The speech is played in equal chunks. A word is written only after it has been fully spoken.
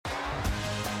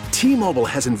T-Mobile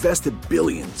has invested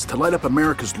billions to light up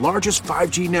America's largest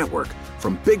 5G network,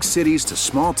 from big cities to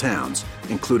small towns,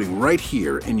 including right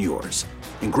here in yours.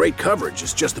 And great coverage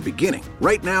is just the beginning.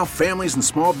 Right now, families and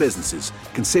small businesses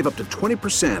can save up to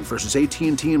 20% versus AT&T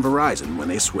and Verizon when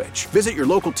they switch. Visit your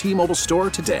local T-Mobile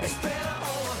store today.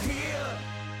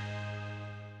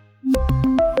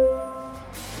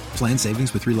 Plan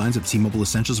savings with 3 lines of T-Mobile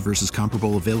Essentials versus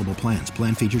comparable available plans.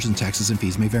 Plan features and taxes and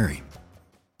fees may vary.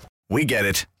 We get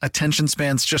it. Attention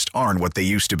spans just aren't what they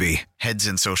used to be. Heads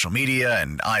in social media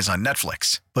and eyes on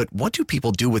Netflix. But what do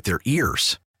people do with their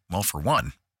ears? Well, for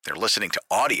one, they're listening to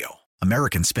audio.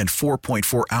 Americans spend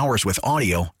 4.4 hours with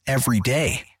audio every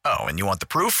day. Oh, and you want the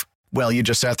proof? Well, you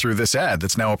just sat through this ad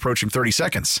that's now approaching 30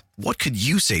 seconds. What could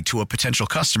you say to a potential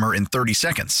customer in 30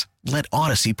 seconds? Let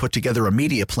Odyssey put together a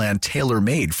media plan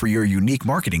tailor-made for your unique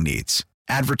marketing needs.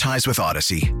 Advertise with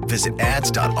Odyssey. Visit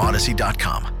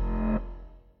ads.odyssey.com.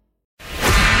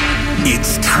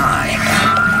 It's time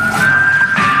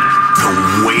to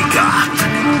wake up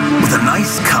with a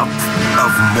nice cup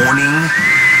of morning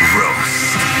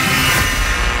roast.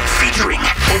 Featuring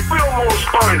Fillmore's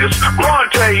finest,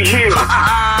 Bonta here.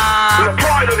 The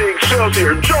pride of the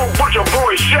Excelsior, Joe Butcher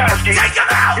Boy Shasky.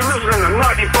 You're listening to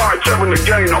 95.7 The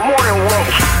Game, the morning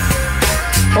roast.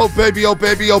 Oh, baby, oh,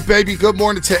 baby, oh, baby. Good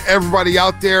morning to everybody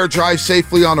out there. Drive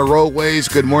safely on the roadways.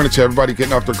 Good morning to everybody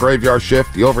getting off their graveyard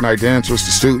shift, the overnight dancers,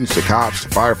 the students, the cops, the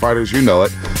firefighters, you know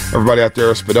it. Everybody out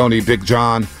there, Spadoni, Big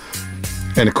John,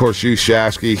 and, of course, you,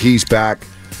 Shasky. He's back.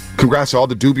 Congrats to all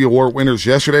the Doobie Award winners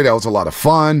yesterday. That was a lot of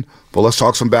fun. But let's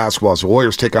talk some basketball. The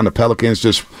Warriors take on the Pelicans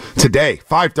just today,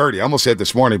 5:30. I almost said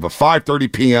this morning, but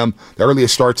 5:30 p.m., the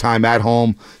earliest start time at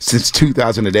home since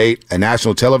 2008, a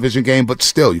national television game. But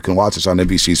still, you can watch us on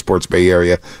NBC Sports Bay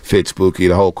Area. Fitz, Spooky,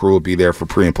 the whole crew will be there for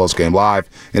pre- and post-game live.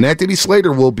 And Anthony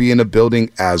Slater will be in the building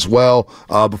as well.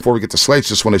 Before we get to Slates,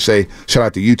 just want to say shout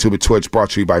out to YouTube and Twitch,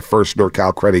 brought to you by First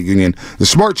NorCal Credit Union, the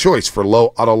smart choice for low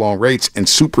auto loan rates and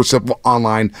super simple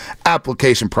online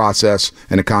application process,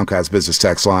 and the Comcast Business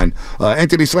Text line.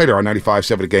 Anthony Slater, our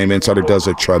 95.7 The Game insider, does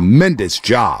a tremendous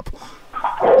job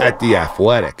at The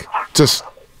Athletic. Just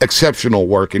exceptional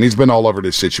work, and he's been all over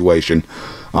this situation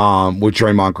with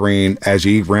Draymond Green as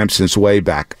he ramps his way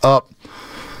back up.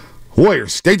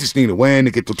 Warriors, they just need a win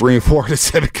to get to 3-4 to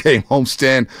 7-game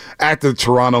homestand at the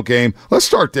Toronto game. Let's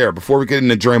start there before we get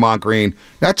into Draymond Green.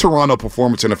 That Toronto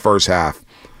performance in the first half,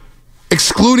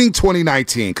 excluding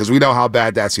 2019, because we know how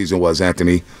bad that season was,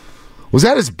 Anthony. Was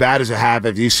that as bad as a half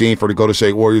have you seen for the Golden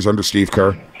State Warriors under Steve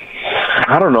Kerr?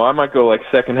 I don't know. I might go like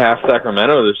second half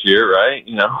Sacramento this year, right?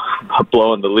 You know,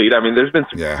 blowing the lead. I mean, there's been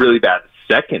some really bad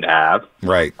second half.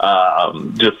 Right.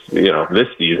 Just, you know, this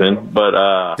season.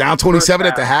 But down 27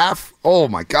 at the half? Oh,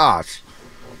 my gosh.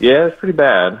 Yeah, it's pretty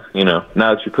bad, you know,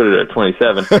 now that you put it at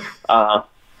 27.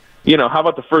 You know, how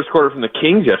about the first quarter from the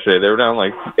Kings yesterday? They were down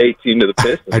like 18 to the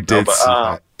Pistons. I did see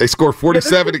that. They scored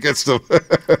 47 against them.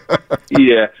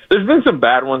 Yeah, there's been some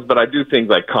bad ones, but I do think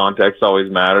like context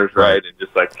always matters, right? And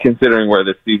just like considering where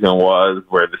this season was,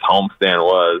 where this homestand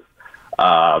was,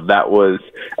 that was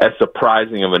as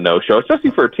surprising of a no-show, especially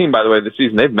for a team, by the way, this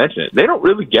season. They've mentioned it. They don't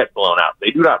really get blown out.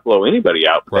 They do not blow anybody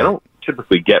out, but they don't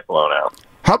typically get blown out.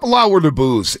 How loud were the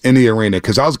boos in the arena?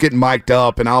 Because I was getting mic'd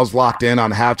up and I was locked in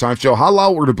on the halftime show. How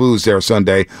loud were the boos there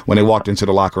Sunday when they walked into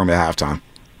the locker room at halftime?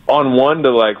 On one to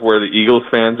like where the Eagles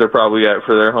fans are probably at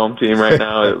for their home team right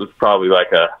now, it was probably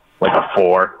like a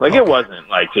 4. Like it wasn't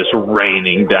like just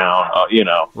raining down, you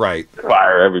know,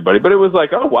 fire everybody. But it was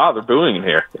like, oh wow, they're booing in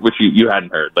here, which you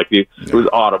hadn't heard. Like it was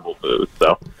audible boos.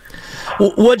 So.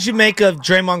 What'd you make of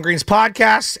Draymond Green's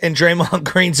podcast and Draymond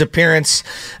Green's appearance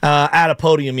at a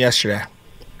podium yesterday?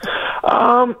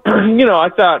 You know, I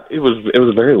thought it was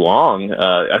very long.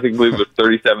 I believe it was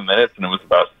 37 minutes, and it was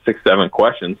about 6-7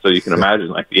 questions. So you can imagine,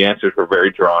 like the answers were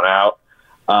very drawn out,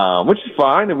 which is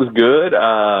fine. It was good.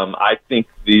 I think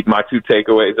my two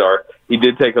takeaways are he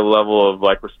did take a level of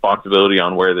like responsibility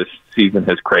on where this season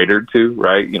has cratered to.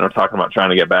 Right? You know, talking about trying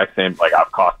to get back, saying like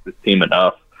I've cost this team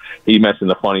enough. He mentioned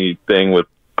the funny thing with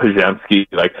Pajemski,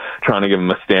 like trying to give him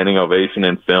a standing ovation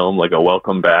in film, like a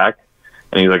welcome back.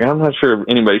 And he's like, I'm not sure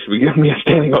anybody should be giving me a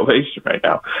standing ovation right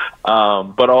now.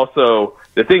 But also,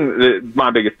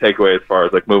 my biggest takeaway as far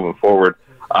as like moving forward,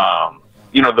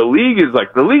 you know, the league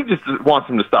just wants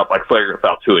him to stop like flagrant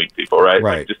foul two-ing people, right?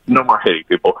 Like, just no more hitting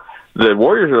people. The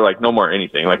Warriors are like, no more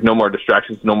anything, like no more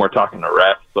distractions, no more talking to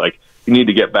refs. Like, you need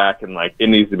to get back and like it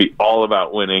needs to be all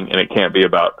about winning, and it can't be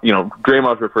about, you know,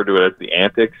 Draymond's referred to it as the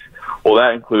antics. Well,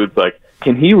 that includes like,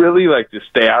 can he really like just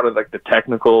stay out of like the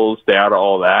technicals, stay out of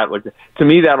all that? Like to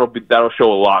me, that'll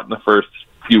show a lot in the first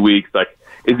few weeks. Like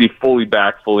is he fully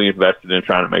back, fully invested in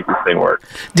trying to make this thing work?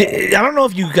 I don't know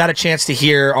if you got a chance to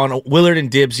hear on Willard and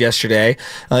Dibs yesterday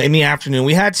in the afternoon.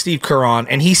 We had Steve Kerr on,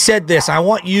 and he said this. I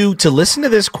want you to listen to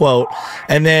this quote,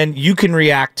 and then you can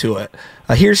react to it.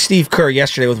 Here's Steve Kerr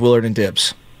yesterday with Willard and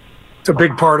Dibs. It's a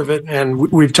big part of it, and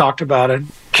we've talked about it.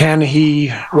 Can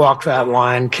he walk that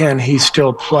line? Can he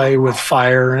still play with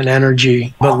fire and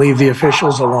energy, but leave the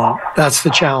officials alone? That's the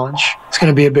challenge. It's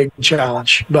going to be a big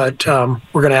challenge, but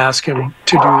we're going to ask him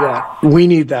to do that. We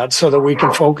need that so that we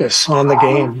can focus on the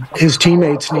game. His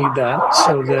teammates need that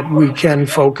so that we can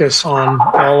focus on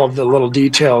all of the little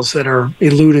details that are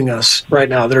eluding us right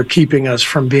now, that are keeping us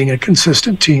from being a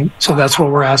consistent team. So that's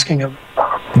what we're asking him.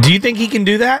 Do you think he can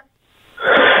do that?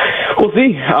 We'll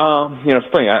see. It's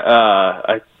funny.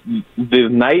 The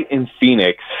night in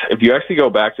Phoenix, if you actually go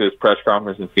back to his press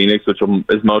conference in Phoenix, which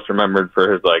is most remembered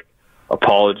for his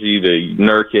apology to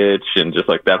Nurkic and just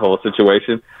that whole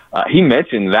situation, he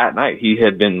mentioned that night he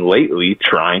had been lately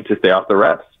trying to stay off the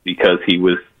refs because he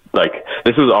was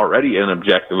this was already an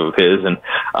objective of his, and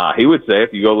he would say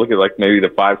if you go look at maybe the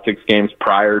 5-6 games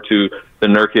prior to the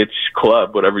Nurkic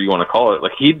club, whatever you want to call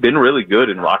it, he'd been really good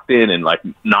and locked in and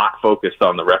not focused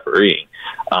on the refereeing.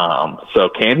 So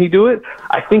can he do it?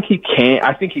 I think he can.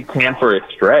 I think he can for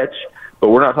a stretch, but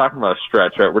we're not talking about a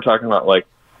stretch, right? We're talking about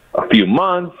a few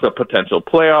months, a potential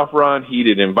playoff run,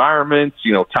 heated environments,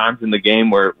 times in the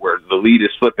game where the lead is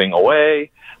slipping away.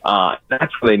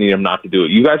 That's where they need him not to do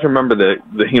it. You guys remember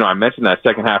I mentioned that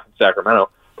second half in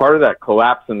Sacramento. Part of that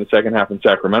collapse in the second half in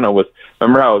Sacramento was,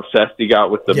 remember how obsessed he got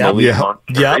with the Malik on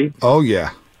Curry? Yep. Oh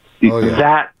yeah.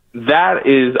 That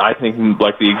is, I think,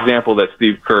 the example that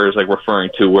Steve Kerr is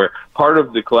referring to, where part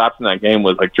of the collapse in that game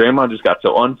was Draymond just got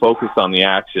so unfocused on the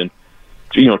action,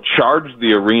 charged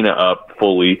the arena up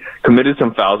fully, committed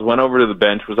some fouls, went over to the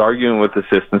bench, was arguing with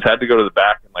assistants, had to go to the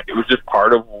back, and it was just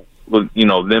part of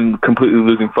them completely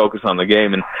losing focus on the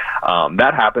game, and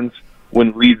that happens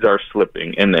when leads are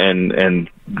slipping, and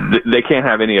they can't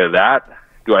have any of that.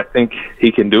 Do I think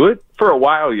he can do it? For a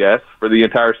while, yes. For the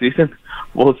entire season,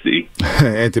 we'll see.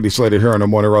 Anthony Slater here on the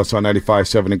Morning Roast on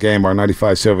 95.7 The Game. Our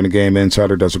 95.7 The Game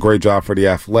insider does a great job for The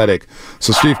Athletic.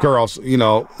 So Steve Kerr also,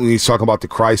 he's talking about the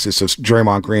crisis of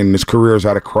Draymond Green and his career is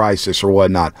at a crisis or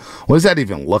whatnot. What does that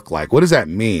even look like? What does that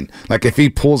mean? If he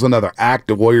pulls another act,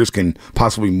 the Warriors can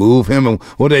possibly move him, and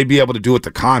what do they be able to do with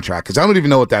the contract? Because I don't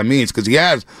even know what that means, because he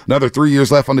has another 3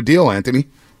 years left on the deal, Anthony.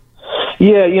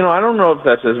 Yeah, I don't know if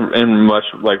that's as in much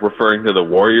referring to the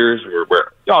Warriors,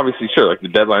 where obviously, sure, the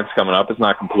deadline's coming up. It's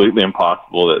not completely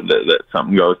impossible that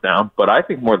something goes down. But I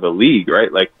think more the league, right?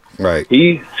 Right.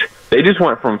 They just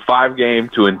went from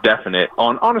 5-game to indefinite.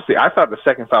 Honestly, I thought the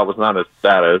second foul was not as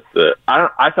bad as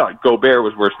I thought Gobert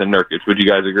was worse than Nurkic. Would you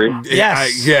guys agree?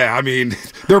 Yes. I mean,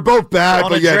 they're both bad.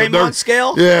 On but a Draymond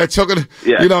scale? Yeah, choking,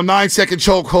 9-second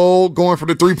choke hold, going for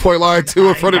the 3-point line,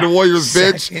 in front of the Warriors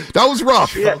bench. That was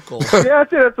rough. Yeah, I'd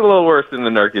say that's a little worse than the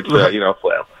Nurkic,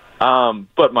 flail.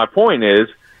 But my point is,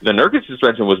 the Nurkic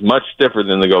suspension was much stiffer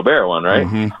than the Gobert one, right?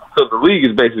 Mm-hmm. So the league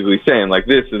is basically saying,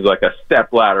 this is a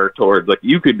step ladder towards,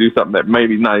 you could do something that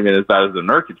maybe not even as bad as the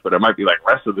Nurkic, but it might be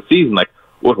rest of the season.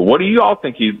 What do you all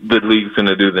think the league's going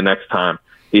to do the next time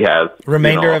he has?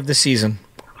 Remainder of the season.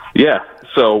 Yeah.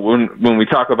 So when we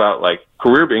talk about,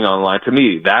 career being on the line, to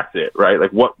me, that's it,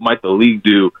 right? What might the league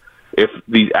do if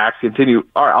these acts continue?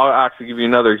 All right, I'll actually give you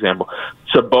another example.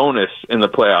 Sabonis in the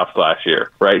playoffs last year,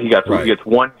 right? He gets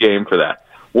 1 game for that.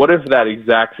 What if that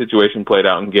exact situation played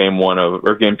out in game 1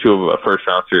 or game 2 of a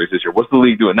first-round series this year? What's the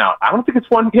league doing now? I don't think it's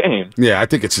 1 game. Yeah, I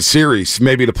think it's a series,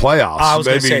 maybe the playoffs. I was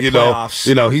going to say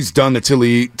playoffs. He's done it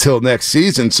till next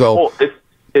season. So,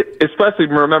 especially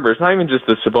remember, it's not even just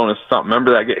the Sabonis stuff.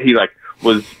 Remember that he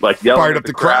was yelling fired at up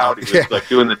the crowd. He was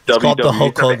doing the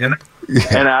WWE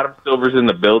and Adam Silver's in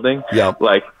the building. Yeah,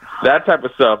 that type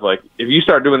of stuff, if you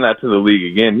start doing that to the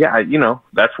league again,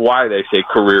 that's why they say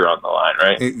career on the line,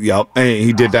 right? Yep. And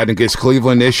he did that against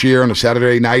Cleveland this year on a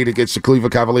Saturday night against the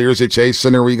Cleveland Cavaliers at Chase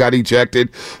Center where he got ejected.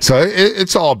 So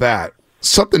it's all bad.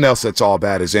 Something else that's all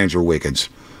bad is Andrew Wiggins.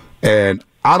 And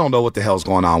I don't know what the hell's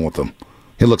going on with him.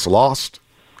 He looks lost.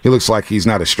 He looks like he's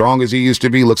not as strong as he used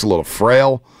to be. He looks a little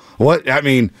frail.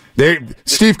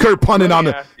 Steve Kerr punted on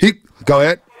the – go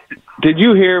ahead. Did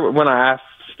you hear when I asked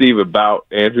Steve about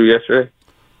Andrew yesterday?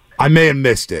 I may have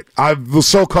missed it. I was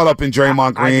so caught up in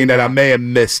Draymond Green that I may have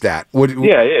missed that.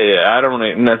 Yeah. I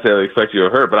don't necessarily expect you to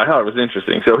have heard, but I thought it was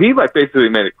interesting. So he basically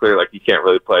made it clear he can't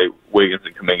really play Wiggins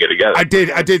and Kuminga together. I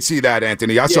did see that,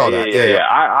 Anthony. I saw that. Yeah.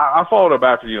 I followed up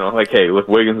after, hey, look,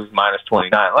 Wiggins was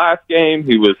 -29 last game.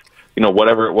 He was,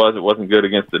 whatever it wasn't good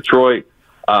against Detroit.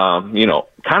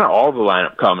 kind of all the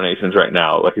lineup combinations right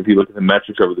now, like if you look at the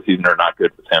metrics over the season, are not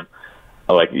good with him.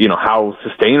 Like, how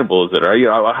sustainable is it?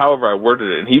 Or, however I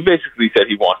worded it. And he basically said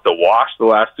he wants to wash the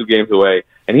last 2 games away.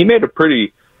 And he made a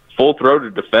pretty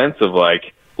full-throated defense of,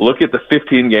 like, look at the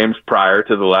 15 games prior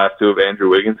to the last 2 of Andrew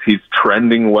Wiggins. He's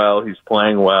trending well. He's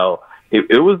playing well.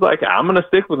 It was like, I'm going to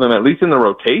stick with him, at least in the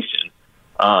rotation.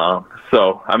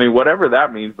 So, I mean, whatever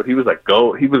that means, but he was like,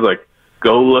 go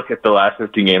look at the last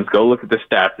 15 games. Go look at the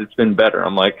stats. It's been better.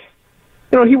 I'm like,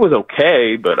 he was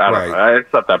okay, but I don't know. I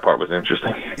thought that part was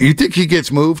interesting. You think he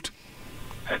gets moved?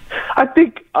 I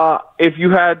think if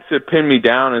you had to pin me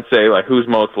down and say, like, who's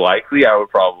most likely, I would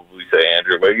probably say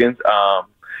Andrew Wiggins.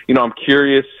 I'm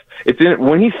curious.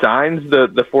 When he signs the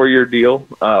 4-year deal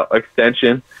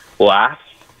extension last,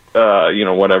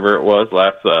 whatever it was,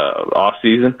 last off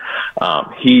season,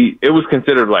 it was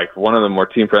considered like one of the more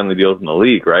team friendly deals in the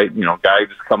league, right? Guy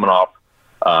just coming off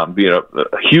being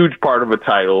a huge part of a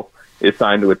title is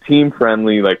signed to a team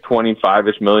friendly like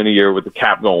 $25-ish million a year with the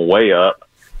cap going way up,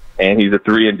 and he's a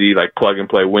 3-and-D like plug and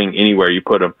play wing anywhere you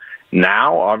put him.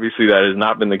 Now, obviously, that has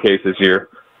not been the case this year.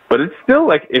 But it's still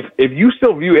like, if you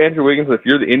still view Andrew Wiggins, if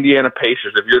you're the Indiana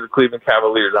Pacers, if you're the Cleveland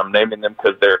Cavaliers, I'm naming them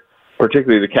because they're,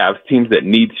 particularly the Cavs, teams that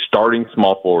need starting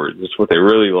small forwards. It's what they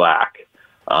really lack.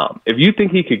 If you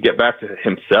think he could get back to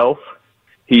himself,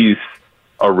 he's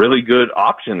a really good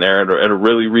option there at a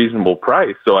really reasonable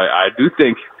price. So I do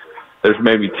think there's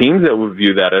maybe teams that would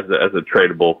view that as a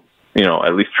tradable,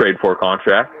 at least trade for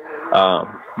contract.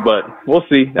 But we'll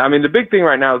see. I mean, the big thing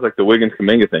right now is like the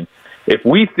Wiggins-Kuminga thing. If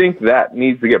we think that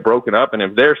needs to get broken up, and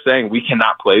if they're saying we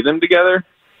cannot play them together,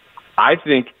 I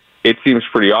think it seems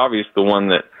pretty obvious the one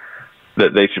that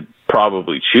they should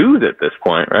probably choose at this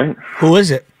point, right? Who is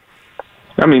it?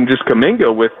 I mean, just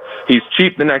Kuminga. He's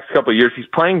cheap the next couple of years. He's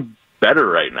playing better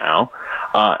right now.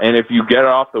 And if you get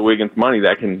off the Wiggins money,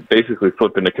 that can basically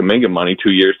flip into Kuminga money 2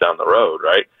 years down the road,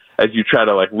 right? As you try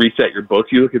to, like, reset your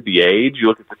books, you look at the age, you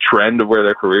look at the trend of where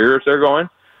their careers are going.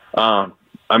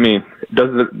 I mean, does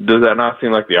that not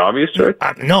seem like the obvious choice?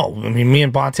 No. I mean, me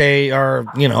and Bonta are,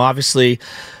 obviously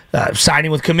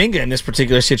siding with Kuminga in this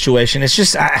particular situation. It's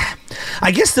just,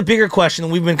 I guess the bigger question,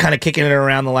 and we've been kind of kicking it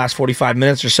around the last 45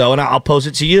 minutes or so, and I'll pose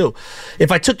it to you.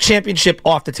 If I took championship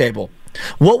off the table,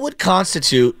 what would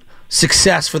constitute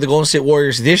success for the Golden State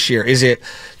Warriors this year? Is it,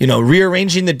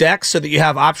 rearranging the decks so that you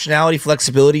have optionality,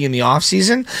 flexibility in the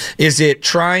offseason? Is it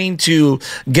trying to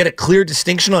get a clear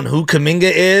distinction on who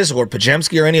Kuminga is or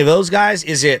Podziemski or any of those guys?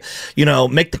 Is it,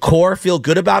 make the core feel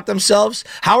good about themselves?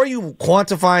 How are you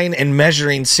quantifying and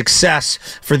measuring success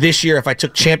for this year if I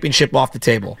took championship off the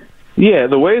table? Yeah,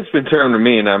 the way it's been termed to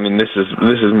me, and I mean, this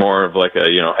is more of like a,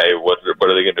 hey, what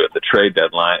are they going to do at the trade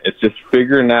deadline? It's just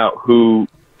figuring out who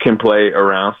can play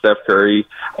around Steph Curry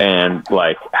and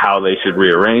like how they should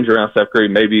rearrange around Steph Curry.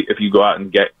 Maybe if you go out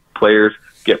and get players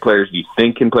you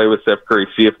think can play with Steph Curry,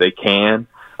 see if they can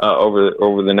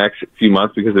over the next few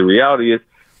months, because the reality is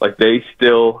like they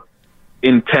still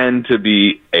intend to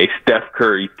be a Steph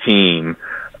Curry team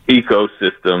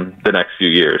ecosystem the next few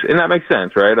years. And that makes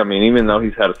sense, right? I mean, even though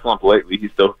he's had a slump lately,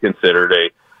 he's still considered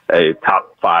a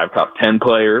top 5, top 10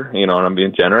 player, and I'm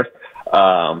being generous.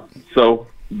 So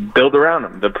build around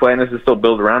him. The plan is to still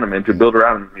build around him, and to build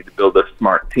around him, you need to build a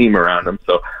smart team around him.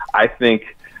 So I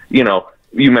think, you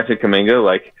mentioned Kuminga,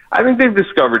 like, I think they've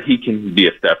discovered he can be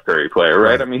a Steph Curry player,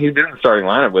 right? I mean, he's been in the starting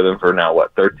lineup with him for now,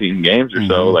 13 games or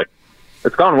so. Like,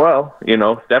 it's gone well.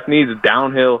 Steph needs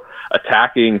downhill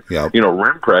attacking,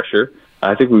 rim pressure.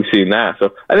 I think we've seen that.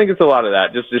 So I think it's a lot of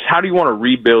that. Just how do you want to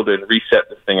rebuild and reset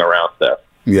this thing around Steph?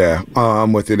 Yeah,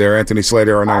 I'm with you there. Anthony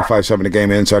Slater, our 95.7 The Game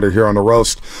Insider here on the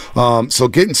Roast. So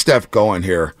getting Steph going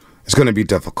here is going to be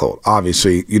difficult.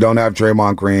 Obviously, you don't have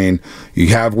Draymond Green. You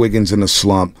have Wiggins in the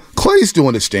slump. Clay's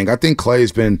doing his thing. I think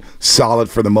Clay's been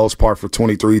solid for the most part for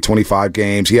 23, 25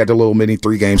 games. He had a little mini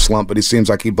 3-game slump, but it seems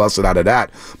like he busted out of that.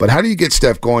 But how do you get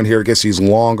Steph going here against these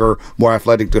longer, more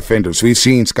athletic defenders? We've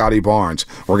seen Scotty Barnes.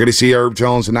 We're going to see Herb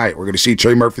Jones tonight. We're going to see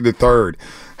Trey Murphy III.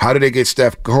 How do they get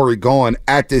Steph Curry going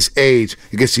at this age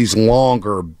against these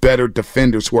longer, better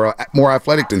defenders who are more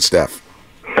athletic than Steph?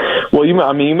 Well, you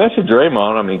mentioned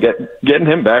Draymond. I mean, getting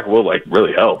him back will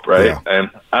really help, right? Yeah. And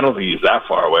I don't think he's that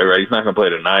far away, right? He's not going to play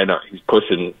tonight. He's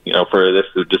pushing, for this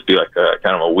to just be like a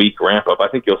kind of a weak ramp up. I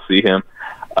think you'll see him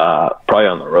probably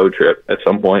on the road trip at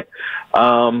some point.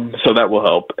 So that will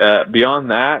help.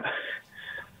 Beyond that,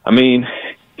 I mean,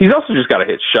 he's also just got to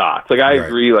hit shots. Like, I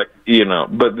agree, but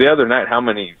the other night, how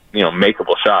many,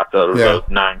 makeable shots out of those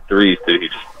 9 threes did he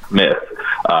just miss?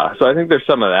 So I think there's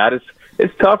some of that.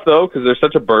 It's tough, though, because there's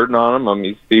such a burden on him. I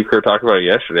mean, Steve Kerr talked about it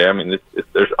yesterday. I mean,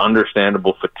 there's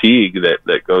understandable fatigue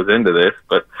that goes into this.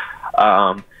 But,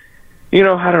 you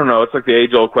know, I don't know. It's like the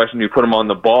age-old question. Do you put him on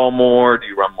the ball more? Do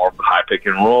you run more of a high pick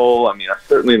and roll? I mean,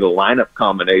 certainly the lineup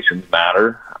combinations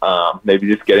matter. Maybe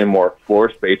just getting more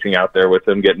floor spacing out there with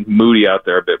him, getting Moody out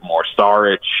there a bit more,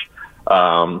 Saric,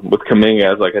 with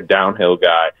Kuminga as like a downhill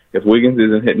guy. If Wiggins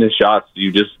isn't hitting his shots, do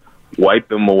you just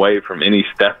wipe him away from any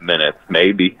Steph minutes?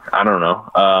 Maybe. I don't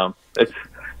know.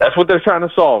 That's what they're trying to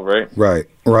solve, right? Right.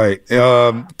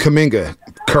 Kuminga,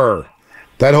 Kerr,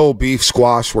 that whole beef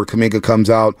squash where Kuminga comes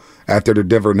out after the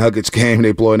Denver Nuggets game,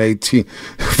 they blow an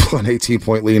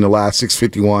 18-point lead in the last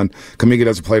 6:51. Kuminga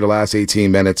doesn't play the last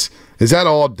 18 minutes. Is that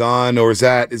all done, or is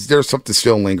there something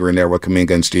still lingering there with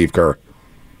Kuminga and Steve Kerr?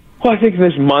 Well, I think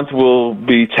this month will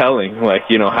be telling. Like,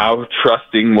 you know, how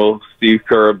trusting will Steve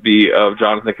Kerr be of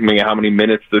Jonathan Kuminga? How many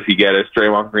minutes does he get as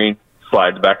Draymond Green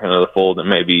slides back into the fold and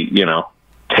maybe, you know,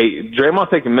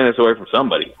 Draymond's taking minutes away from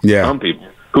somebody. Yeah. Some people.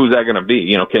 Who's that going to be?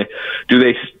 You know, do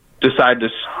they decide to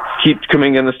keep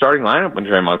Kuminga in the starting lineup when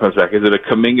Draymond comes back? Is it a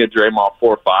Kuminga Draymond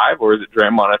 4-5, or is it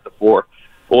Draymond at the 4?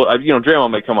 Well, you know,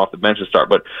 Draymond may come off the bench and start,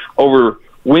 but over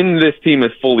when this team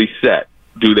is fully set,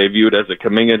 do they view it as a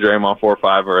Kuminga Draymond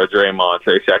 4-5 or a Draymond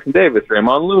Trae Jackson Davis,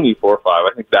 Draymond Looney 4-5? I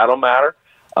think that'll matter.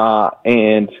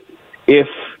 And if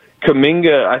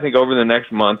Kuminga, I think over the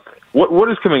next month, what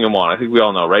does Kuminga want? I think we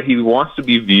all know, right? He wants to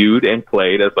be viewed and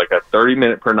played as like a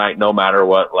 30-minute per night, no matter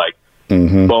what, like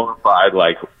bona fide,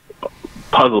 like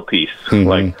puzzle piece,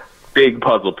 like big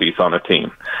puzzle piece on a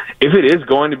team. If it is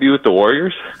going to be with the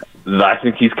Warriors, I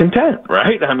think he's content,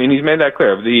 right? I mean, he's made that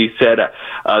clear. He said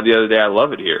the other day, I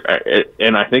love it here.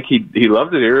 And I think he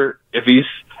loves it here if he's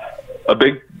a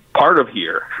big part of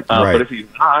here. Right. But if he's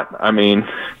not, I mean,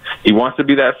 he wants to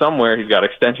be that somewhere. He's got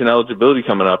extension eligibility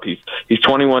coming up. He's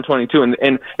 21, 22.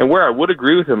 And where I would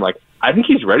agree with him, like, I think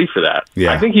he's ready for that.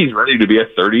 Yeah. I think he's ready to be a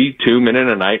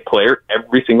 32-minute-a-night player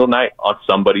every single night on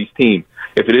somebody's team.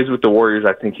 If it is with the Warriors,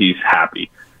 I think he's happy.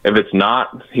 If it's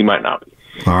not, he might not be.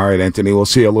 All right, Anthony, we'll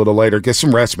see you a little later. Get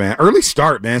some rest, man. Early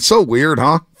start, man. So weird,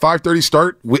 huh? 5:30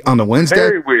 start on a Wednesday?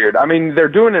 Very weird. I mean, they're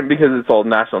doing it because it's all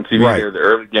national TV. Right. Here, the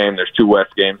early game, there's 2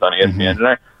 West games on ESPN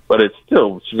tonight. But it's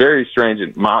very strange.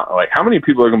 Like, how many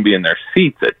people are going to be in their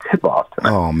seats at tip-off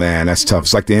tonight? Oh, man, that's tough.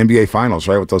 It's like the NBA Finals,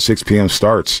 right, with those 6 p.m.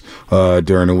 starts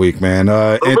during the week, man.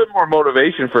 A little bit more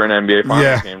motivation for an NBA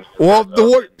Finals game. Well,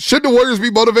 should the Warriors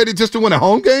be motivated just to win a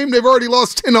home game? They've already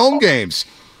lost 10 home games.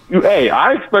 Hey,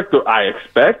 I expect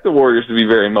the Warriors to be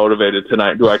very motivated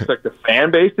tonight. Do I expect the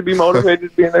fan base to be motivated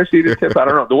to be in their seat at tip? I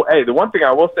don't know. The one thing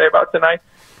I will say about tonight,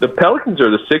 the Pelicans are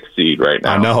the 6th seed right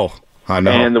now. I know.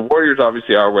 And the Warriors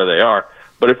obviously are where they are.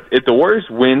 But if the Warriors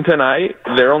win tonight,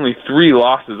 they're only 3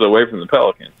 losses away from the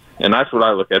Pelicans. And that's what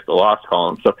I look at the loss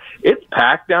column. So it's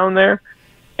packed down there.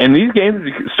 And these games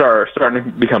are starting to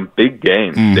become big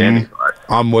games.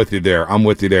 I'm with you there.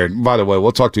 By the way,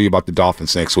 we'll talk to you about the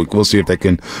Dolphins next week. We'll see if they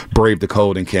can brave the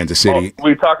cold in Kansas City.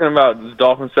 We're talking about the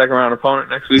Dolphins' second-round opponent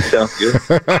next week. Sounds good.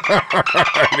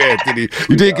 Anthony,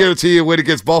 you did guarantee a win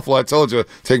against Buffalo. I told you,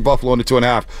 take Buffalo into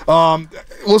 2.5.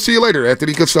 We'll see you later,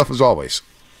 Anthony. Good stuff as always.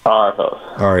 All right, fellas.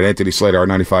 All right, Anthony Slater, our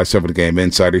 95.7 The Game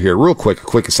insider here. Real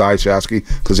quick aside, Shasky,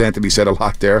 because Anthony said a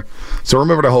lot there. So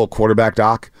remember the whole quarterback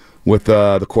doc with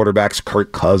the quarterbacks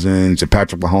Kirk Cousins and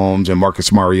Patrick Mahomes and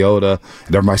Marcus Mariota,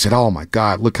 and everybody said, oh my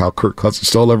God, look how Kirk Cousins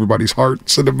stole everybody's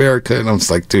hearts in America. And I was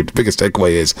like, dude, the biggest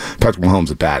takeaway is Patrick Mahomes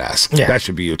is a badass. Yeah. That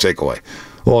should be your takeaway.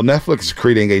 Well, Netflix is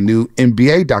creating a new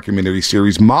NBA documentary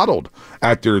series modeled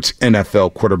after its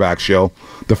NFL quarterback show.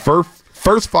 The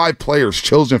first 5 players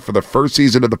chosen for the first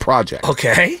season of the project.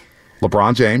 Okay.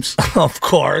 LeBron James. Of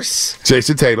course.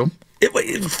 Jason Tatum.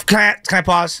 Can I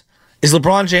pause? Is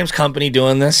LeBron James' company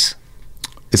doing this?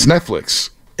 It's Netflix.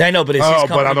 I know, but is his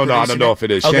company but I don't know. I don't know if it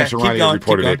is. Okay, Shams Charania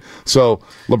reported it. So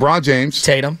LeBron James,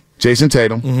 Tatum, Jason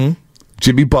Tatum,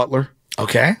 Jimmy Butler,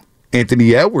 okay,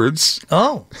 Anthony Edwards.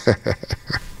 Oh,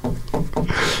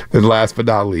 and last but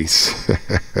not least,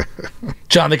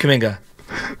 Jonathan Kuminga.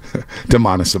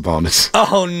 Domantas Sabonis.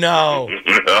 Oh no,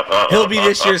 he'll be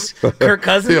this year's Kirk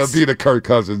Cousins. He'll be the Kirk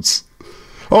Cousins.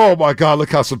 Oh my God! Look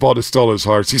how Sabonis stole his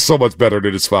hearts. He's so much better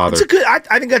than his father. It's a good.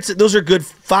 I think those are good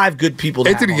 5 good people.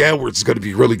 Anthony Edwards is going to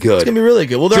be really good. It's going to be really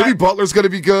good. Well, Jimmy Butler's going to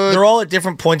be good. They're all at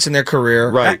different points in their career.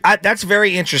 Right. That's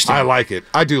very interesting. I like it.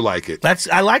 I do like it.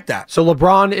 I like that. So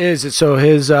LeBron is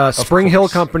his Spring Hill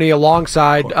company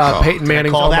alongside Peyton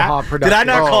Manning's Omaha production. Did I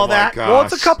not call that? Gosh. Well,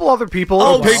 it's a couple other people.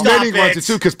 Oh, Peyton Manning runs it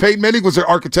too, because Peyton Manning was the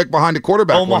architect behind the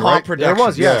quarterback Omaha one, right? Productions. There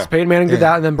was, yes. Peyton Manning did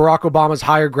that, and then Barack Obama's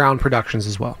Higher Ground Productions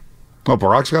as well. Oh,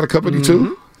 Barack's got a company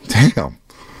too? Damn.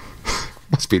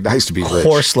 Must be nice to be rich. Of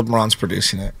course, LeBron's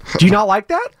producing it. Do you not like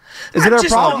that? Is it a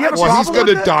problem? Do you have a Well, he's problem going with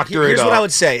to that? doctor it Here's what I up.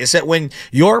 would say is that when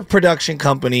your production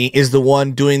company is the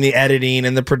one doing the editing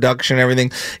and the production and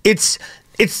everything, it's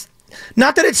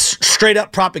not that it's straight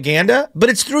up propaganda, but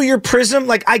it's through your prism.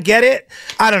 Like, I get it.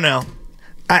 I don't know.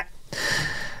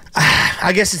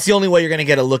 I guess it's the only way you're going to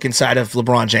get a look inside of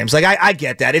LeBron James. Like, I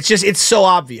get that. It's so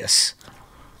obvious.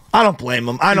 I don't blame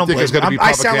him. I don't blame him.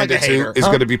 I sound like a hater. It's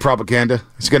going to be propaganda.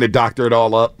 It's going to doctor it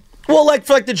all up. Well, like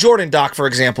the Jordan doc, for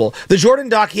example. The Jordan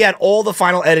doc, he had all the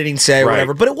final editing say or Right.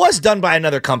 whatever, but it was done by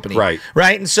another company. Right.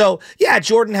 Right? And so, yeah,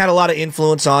 Jordan had a lot of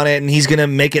influence on it, and he's going to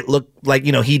make it look like,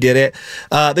 he did it.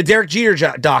 The Derek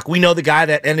Jeter doc, we know the guy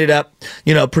that ended up,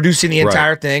 producing the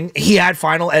entire thing. He had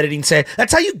final editing say.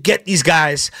 That's how you get these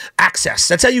guys access.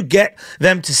 That's how you get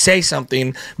them to say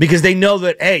something, because they know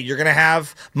that, hey, you're going to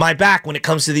have my back when it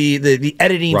comes to the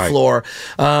editing floor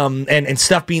and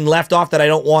stuff being left off that I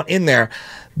don't want in there.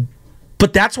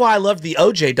 But that's why I loved the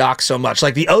OJ doc so much.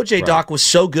 Like, the OJ doc was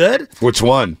so good. Which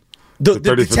one? The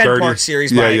 30 for 10-part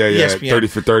series by ESPN. 30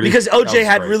 for 30. Because OJ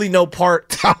had great. really no part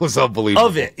That was unbelievable.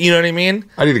 of it. You know what I mean?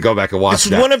 I need to go back and watch It's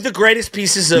that. one of the greatest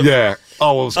pieces of, it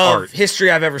was art. of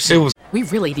history I've ever seen. It was. We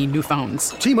really need new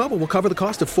phones. T-Mobile will cover the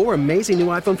cost of 4 amazing new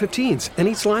iPhone 15s, and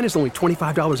each line is only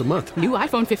 $25 a month. New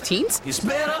iPhone 15s? It's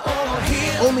better over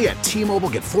here. Only at T-Mobile,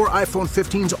 get 4 iPhone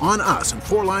 15s on us and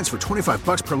 4 lines for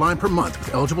 $25 per line per month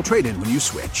with eligible trade-in when you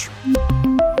switch.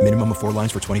 Minimum of 4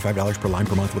 lines for $25 per line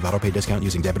per month with autopay discount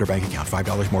using debit or bank account.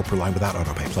 $5 more per line without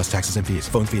autopay, plus taxes and fees.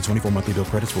 Phone fee at 24 monthly bill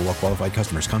credits for well-qualified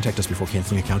customers. Contact us before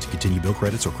canceling account to continue bill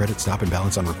credits or credit stop and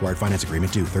balance on required finance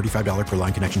agreement due. $35 per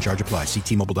line connection charge applies. See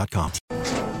T-Mobile.com.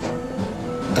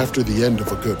 After the end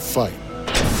of a good fight,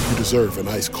 you deserve an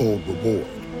ice-cold reward.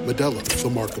 Modelo is the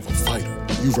mark of a fighter.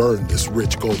 You've earned this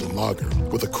rich golden lager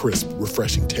with a crisp,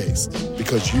 refreshing taste.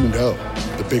 Because you know,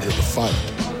 the bigger the fight,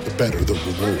 the better the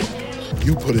reward.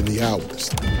 You put in the hours,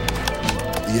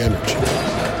 the energy,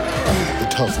 the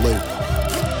tough labor.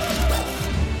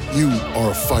 You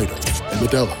are a fighter, and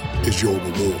Modelo is your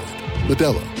reward.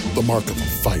 Modelo, the mark of a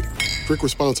fighter. Drink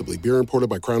responsibly. Beer imported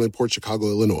by Crown Imports, Chicago,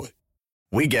 Illinois.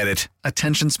 We get it.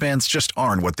 Attention spans just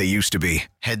aren't what they used to be.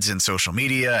 Heads in social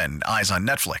media and eyes on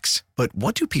Netflix. But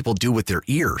what do people do with their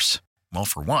ears? Well,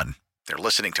 for one, they're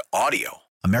listening to audio.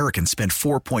 Americans spend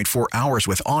 4.4 hours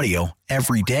with audio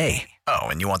every day. Oh,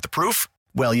 and you want the proof?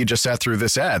 Well, you just sat through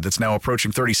this ad that's now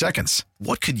approaching 30 seconds.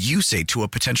 What could you say to a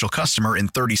potential customer in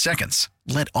 30 seconds?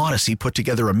 Let Odyssey put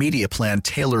together a media plan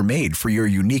tailor-made for your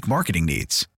unique marketing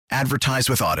needs. Advertise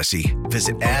with Odyssey.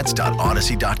 Visit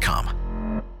ads.odyssey.com.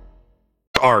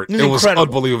 Art. It was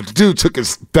unbelievable. The dude took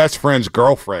his best friend's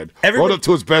girlfriend, rode up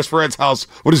to his best friend's house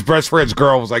with his best friend's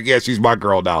girl, was like, yeah, she's my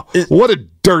girl now. What a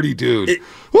dirty dude.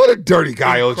 What a dirty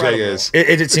guy OJ is.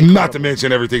 It's incredible. Not to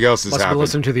mention everything else that's Must be happened.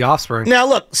 listening to The Offspring. Now,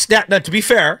 look, now, to be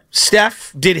fair,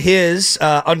 Steph did his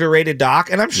underrated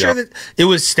doc, and I'm sure that it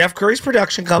was Steph Curry's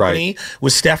production company,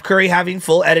 with Steph Curry having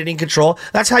full editing control.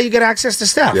 That's how you get access to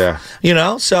Steph.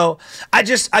 Yeah. So I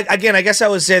guess I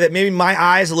would say that maybe my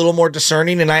eye is a little more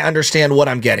discerning, and I understand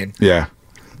what I'm getting. Yeah.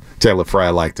 Taylor Fry, I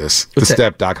like this. The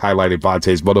Step Doc highlighted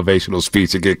Vontae's motivational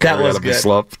speech to get Curry out of his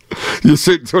slump. You're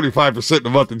sitting 25% in the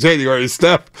month of January.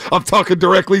 Steph, I'm talking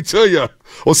directly to you.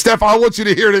 Well, Steph, I want you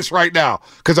to hear this right now,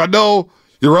 because I know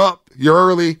you're up, you're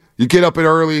early, you get up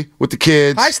early with the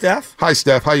kids. Hi, Steph. Hi,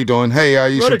 Steph. How you doing?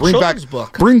 Hey, you should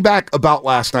bring back About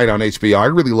Last Night on HBO. I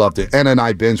really loved it. Anna and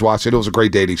I binge watched it. It was a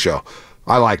great dating show.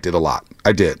 I liked it a lot.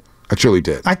 I did. I truly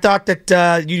did. I thought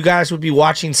that you guys would be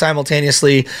watching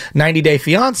simultaneously 90 Day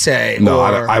Fiancé. No,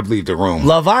 or I'd leave the room.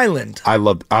 Love Island. I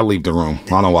leave the room.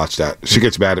 I don't watch that. She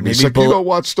gets mad at me. She's like, you don't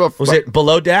watch stuff. Was it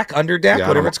Below Deck, Under Deck,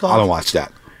 whatever it's called? I don't watch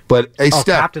that. But Steph,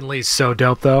 Captain Lee's so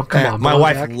dope, though. Come on, my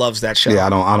wife loves that show. Yeah, I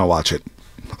don't watch it.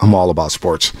 I'm all about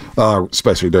sports,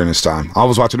 especially during this time. I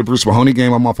was watching the Bruce Mahoney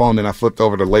game on my phone, then I flipped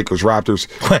over to Lakers Raptors.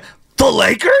 The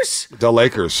Lakers? The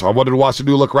Lakers. I wanted to watch the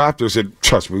New Look Raptors, and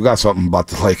trust me, we got something about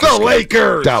the Lakers. The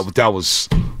Lakers! That was...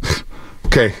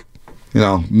 Okay.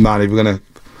 Not even going to...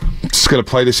 Just going to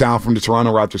play the sound from the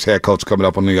Toronto Raptors head coach coming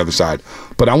up on the other side.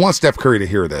 But I want Steph Curry to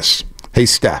hear this. Hey,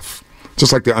 Steph.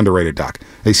 Just like the underrated doc.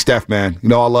 Hey, Steph, man. I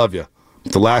love you.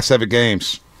 The last 7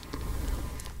 games,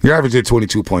 you're averaging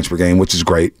 22 points per game, which is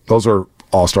great. Those are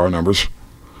all-star numbers.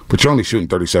 But you're only shooting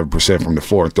 37% from the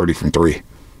floor and 30 from 3.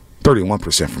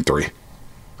 31% from 3.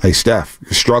 Hey, Steph,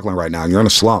 you're struggling right now. You're in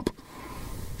a slump.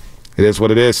 It is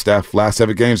what it is, Steph. Last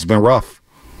 7 games has been rough.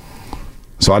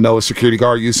 So I know as security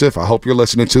guard Yusuf, I hope you're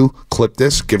listening to. Clip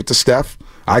this. Give it to Steph.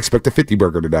 I expect a 50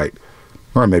 burger tonight.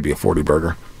 Or maybe a 40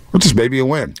 burger. Or just maybe a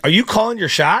win. Are you calling your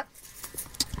shot?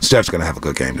 Steph's going to have a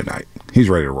good game tonight. He's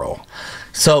ready to roll.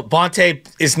 So Bonta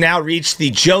is now reached the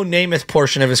Joe Namath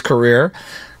portion of his career,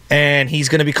 and he's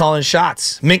going to be calling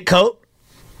shots. Mink coat?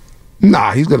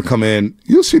 Nah, he's going to come in.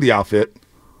 You'll see the outfit.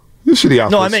 You'll see the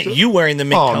outfit. No, I meant you wearing the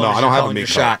mink coat. Oh, no, I don't have a mink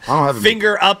coat. Shot. I don't have a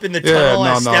Finger up in the tunnel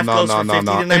as Steph goes for 50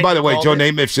 tonight. And by the way, Joe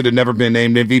Namath should have never been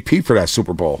named MVP for that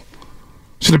Super Bowl.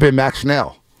 Should have been Max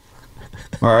Snell.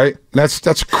 All right?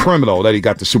 That's criminal that he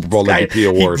got the Super Bowl MVP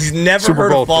award. He's never Super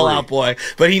heard Bowl of Fallout 3. Boy,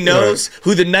 but he knows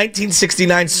who the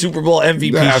 1969 Super Bowl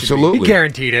MVP absolutely. should be. He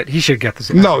guaranteed it. He should get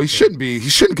the No, he shouldn't be. He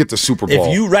shouldn't get the Super Bowl.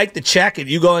 If you write the check and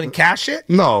you go in and cash it?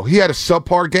 No, he had a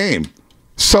subpar game.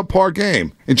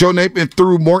 And Joe Namath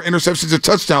threw more interceptions and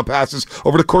touchdown passes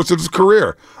over the course of his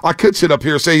career. I could sit up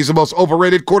here and say he's the most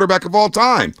overrated quarterback of all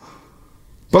time,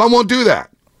 but I won't do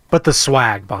that. But the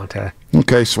swag, Bonta.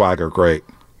 Okay, swagger, great.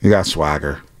 You got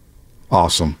swagger.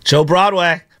 Awesome. Joe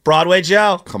Broadway. Broadway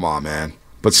Joe. Come on, man.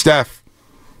 But Steph,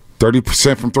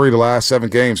 30% from 3 the last 7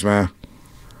 games, man.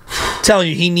 Telling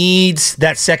you, he needs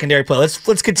that secondary play.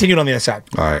 Let's continue on the other side.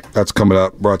 All right, that's coming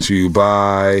up. Brought to you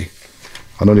by...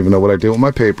 I don't even know what I did with my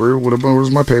paper.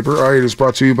 Where's my paper? All right, it's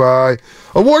brought to you by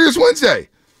a Warriors Wednesday.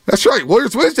 That's right,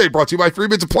 Warriors Wednesday brought to you by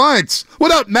Freeman's Appliance.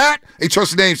 What up, Matt? A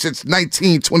trusted name since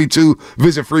 1922.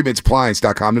 Visit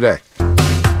freemansappliance.com today.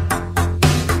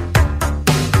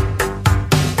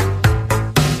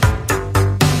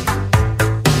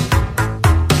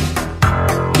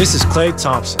 This is Clay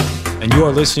Thompson, and you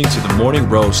are listening to The Morning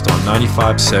Roast on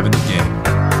 95.7 The Game.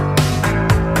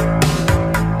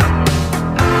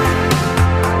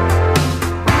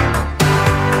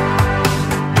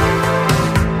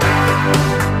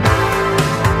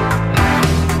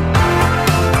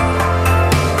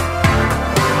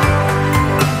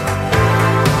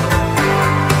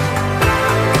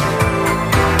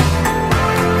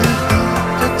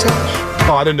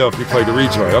 I didn't know if you played the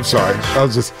rejoin. I'm sorry. I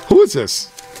was just, who is this?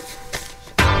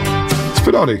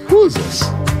 Spinoni, who is this?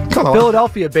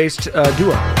 Philadelphia-based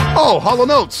duo. Oh, Hollow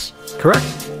Notes. Correct.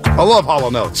 I love Hollow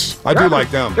Notes. I do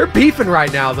like them. They're beefing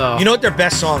right now, though. You know what their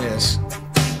best song is?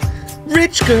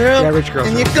 Rich Girl. Yeah, Rich Girl.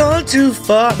 And you're going too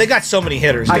far. They got so many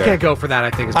hitters. I can't go for that,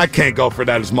 I think. I can't go for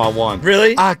that as my one.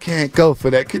 Really? I can't go for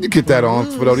that. Can you get that on,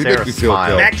 Spinoni? Make me feel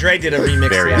good. Mac Dre did a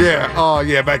remix. Yeah. Oh,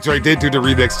 yeah. Mac Dre did do the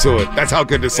remix to it. That's how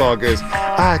good this song is.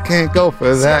 I can't go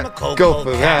for that. Go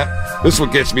for that. This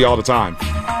one gets me all the time.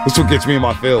 This one gets me in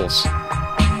my feels.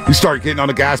 You start getting on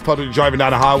the gas pedal, you're driving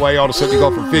down the highway, all of a sudden you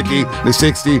go from 50 to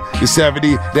 60 to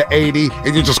 70 to 80,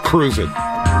 and you're just cruising.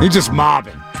 You're just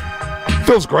mobbing.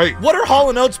 Feels great. What are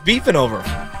Hall & Oates beefing over?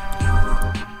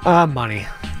 Money.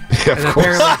 Yeah, and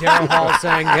apparently Daryl Hall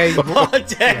saying, hey, of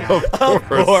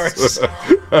course.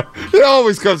 It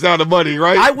always comes down to money,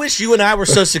 right? I wish you and I were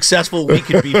so successful we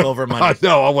could beef over money. I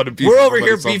know. I want to beef We're over over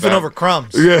here money beefing over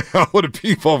crumbs. Yeah, I want to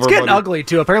beef over It's getting money. ugly,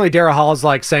 too. Apparently Daryl Hall is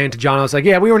like saying to John, I was like,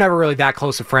 yeah, we were never really that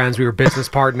close of friends. We were business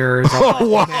partners. Oh,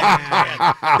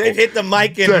 wow. They've hit the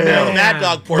Mike and Mad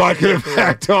Dog portion. Mike and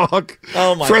Mad Dog.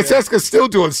 Oh, my Francesca's still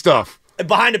doing stuff.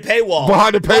 Behind a paywall.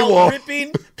 Behind a paywall. While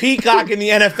ripping Peacock in the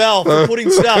NFL for putting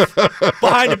stuff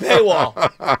behind a paywall.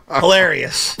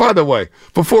 Hilarious. By the way,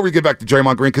 before we get back to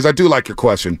Draymond Green, because I do like your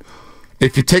question,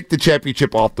 if you take the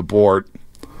championship off the board,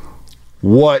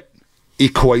 what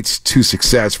equates to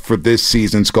success for this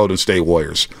season's Golden State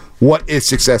Warriors? What is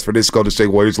success for this Golden State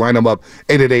Warriors? Line them up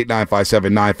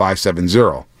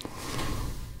 888-957-9570.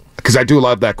 Because I do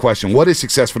love that question. What is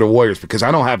success for the Warriors? Because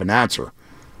I don't have an answer.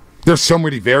 There's so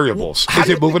many variables. Is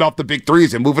it moving off the big three?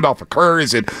 Is it moving off of Kerr?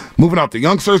 Is it moving off the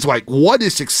youngsters? Like, what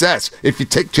is success if you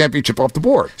take championship off the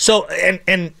board? So,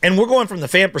 and we're going from the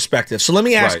fan perspective. So let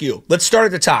me ask you. Let's start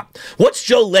at the top. What's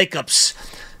Joe Lacup's,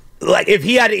 like, if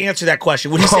he had to answer that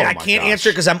question, would he say, I can't answer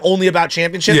because I'm only about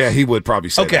championships? Yeah, he would probably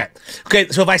say that. Okay,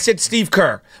 so if I said Steve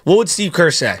Kerr, what would Steve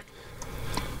Kerr say?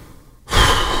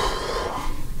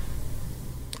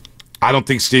 I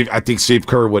think Steve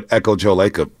Kerr would echo Joe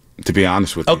Lacob, to be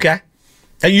honest with you. Okay.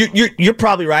 And you're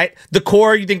probably right. The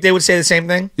core, you think they would say the same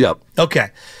thing? Yep.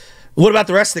 Okay. What about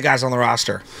the rest of the guys on the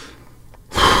roster?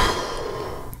 I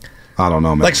don't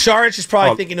know, man. Like Saric is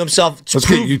probably thinking to himself, let's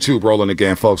get YouTube rolling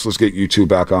again, folks. Let's get YouTube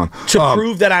back on. To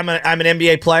prove that I'm an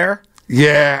NBA player?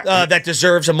 Yeah. That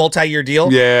deserves a multi-year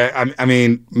deal? Yeah, I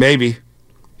mean, maybe.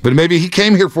 But maybe he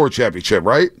came here for a championship,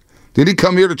 right? Did he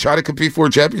come here to try to compete for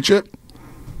a championship?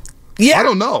 Yeah. I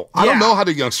don't know. I don't know how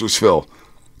the youngsters feel.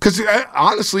 Because,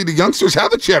 honestly, the youngsters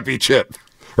have a championship,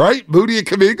 right? Moody and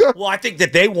Kuminga? Well, I think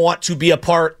that they want to be a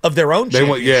part of their own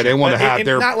championship. They want to have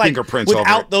their not fingerprints over it.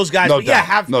 Without those guys, no doubt.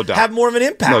 have more of an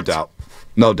impact.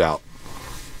 No doubt.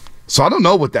 So I don't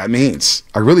know what that means.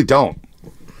 I really don't.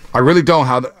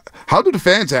 How do the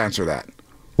fans answer that?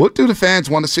 What do the fans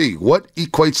want to see? What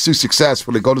equates to success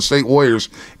for the Golden State Warriors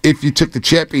if you took the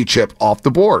championship off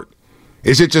the board?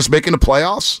 Is it just making the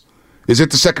playoffs? Is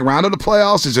it the second round of the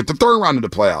playoffs? Is it the third round of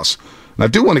the playoffs? And I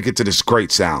do want to get to this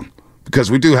great sound because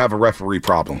we do have a referee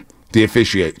problem. The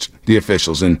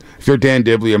officials. And if you're Dan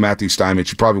Dibley or Matthew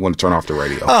Steinmetz, you probably want to turn off the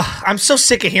radio. I'm so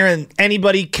sick of hearing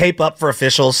anybody cape up for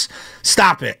officials.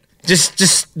 Stop it.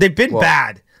 Just they've been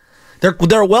bad.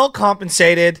 They're well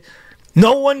compensated.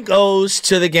 No one goes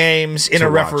to the games in a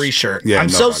referee shirt. Yeah, I'm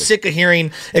so sick of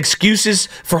hearing excuses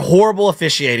for horrible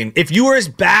officiating. If you were as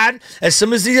bad as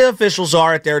some of the officials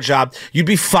are at their job, you'd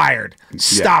be fired.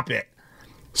 Stop it.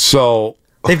 So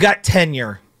they've got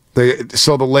tenure.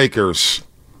 So the Lakers,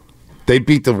 they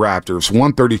beat the Raptors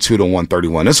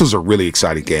 132-131. This was a really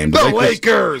exciting game. The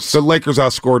Lakers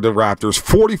outscored the Raptors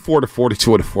 44-42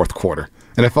 in the fourth quarter.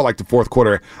 And I felt like the fourth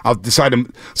quarter, I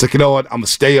decided, it's like, you know what, I'm going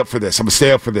to stay up for this.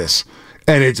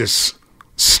 And it just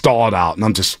stalled out. And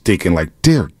I'm just thinking, like,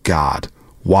 dear God,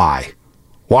 why?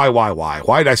 Why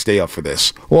did I stay up for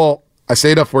this? Well, I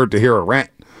stayed up for it to hear a rant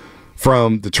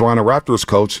from the Toronto Raptors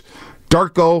coach,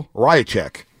 Darko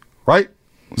Rajacic. Right?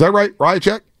 Is that right?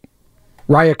 Rajakovic?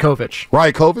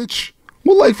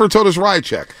 Well, Langford told us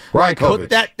Rajacic. Put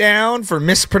that down for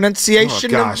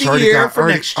mispronunciation of the year for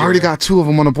next year. I already got two of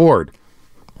them on the board.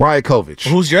 Rajakovic.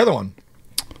 Who's the other one?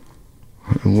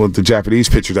 Well, the Japanese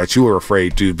pitcher that you were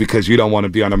afraid to because you don't want to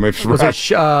be on a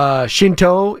mispronunciation. Was it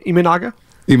Shinto Imanaga?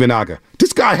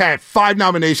 This guy had 5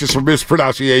 nominations for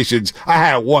mispronunciations. I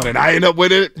had 1, and I ended up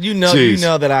with it. You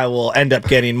know that I will end up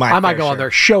getting my. I might go on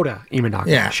there. Shota Imanaga.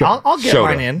 Yeah, I'll get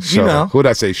mine in. You know. Who did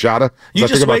I say? Shota? You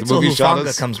just wait till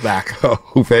Hufanga comes back. Oh,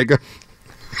 Hufanga?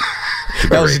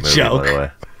 That was a joke. By the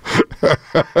way.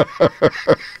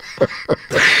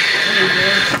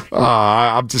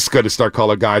 I'm just going to start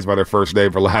calling guys by their first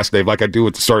name or last name like I do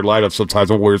with the starting lineup sometimes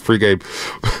on Warriors pregame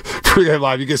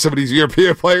live. You get some of these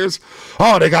European players.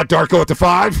 Oh, they got Darko at the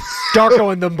 5.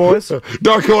 Darko and them boys.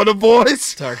 Darko and them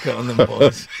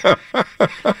boys.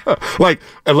 Like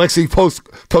Alexei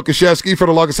Pokashevsky for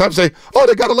the longest time say, oh,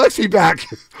 they got Alexei back.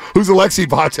 Who's Alexei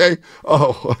Bate?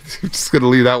 Oh, I'm just going to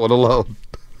leave that one alone.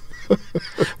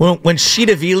 When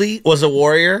Shidavili was a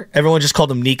Warrior, everyone just called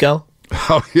him Nico.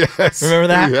 Oh, yes. Remember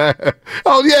that? Yeah.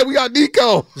 Oh, yeah, we got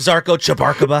Nico. Zarko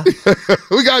Chabarkaba.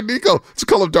 We got Nico. Let's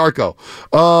call him Darko.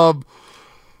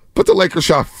 But the Lakers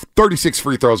shot 36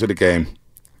 free throws in the game,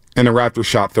 and the Raptors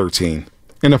shot 13.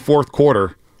 In the fourth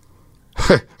quarter,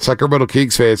 Sacramento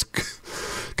Kings fans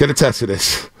can attest to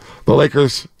this. The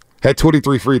Lakers had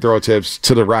 23 free throw attempts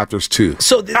to the Raptors 2.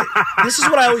 So this is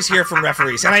what I always hear from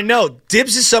referees. And I know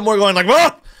Dibs is somewhere going like,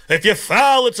 oh, if you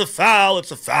foul, it's a foul,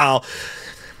 it's a foul.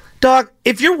 Dog,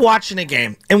 if you're watching a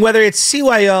game, and whether it's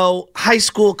CYO, high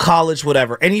school, college,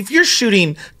 whatever, and if you're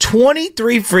shooting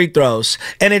 23 free throws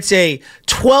and it's a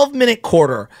 12-minute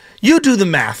quarter, you do the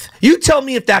math. You tell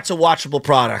me if that's a watchable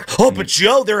product. Oh, but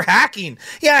Joe, they're hacking.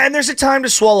 Yeah, and there's a time to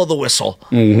swallow the whistle.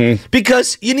 Mm-hmm.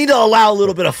 Because you need to allow a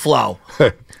little bit of flow.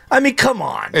 I mean, come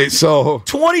on. Hey, so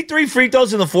 23 free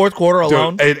throws in the fourth quarter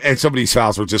alone. Dude, and some of these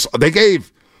fouls were just, they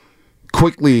gave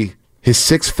Quickly his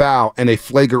 6th foul and a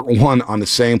flagrant 1 on the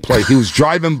same play. He was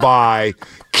driving by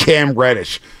Cam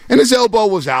Reddish, and his elbow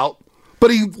was out, but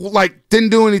he didn't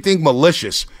do anything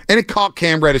malicious, and it caught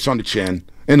Cam Reddish on the chin,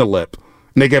 in the lip,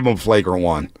 and they gave him a flagrant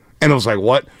 1. And it was like,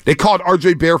 what? They called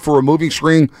R.J. Bear for a moving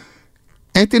screen.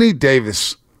 Anthony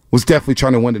Davis was definitely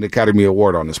trying to win an Academy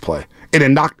Award on this play.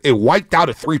 And it wiped out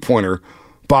a three-pointer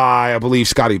by, I believe,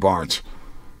 Scotty Barnes.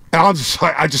 And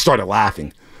I just started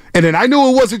laughing. And then I knew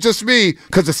it wasn't just me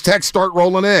because the texts start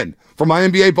rolling in from my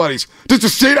NBA buddies. Did you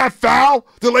see that foul?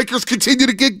 The Lakers continue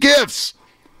to get gifts.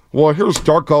 Well, here's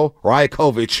Darko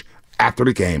Rajakovic after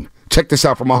the game. Check this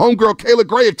out from my homegirl, Kayla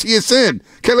Gray of TSN.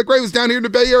 Kayla Gray was down here in the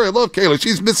Bay Area. I love Kayla.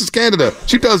 She's Mrs. Canada.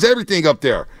 She does everything up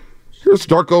there. Here's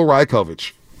Darko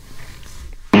Rajakovic.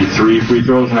 3 free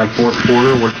throws in that fourth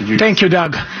quarter. What did you? Thank you,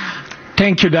 Doug.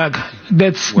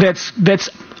 That's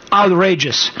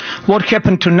outrageous. What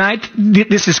happened tonight?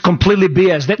 This is completely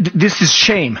BS. This is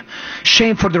shame.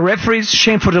 Shame for the referees.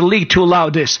 Shame for the league to allow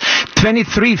this.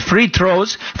 23 free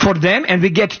throws for them, and we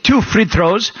get 2 free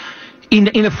throws in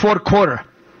the fourth quarter.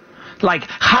 Like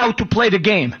how to play the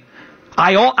game.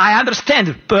 I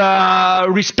understand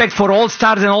respect for all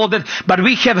stars and all that, but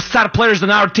we have star players on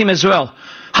our team as well.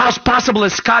 How's possible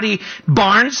that Scotty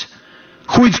Barnes,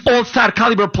 who is all-star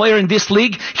caliber player in this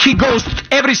league, he goes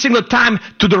every single time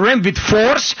to the rim with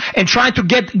force and trying to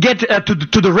get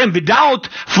to the rim without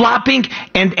flopping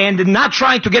and not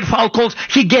trying to get foul calls.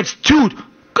 He gets 2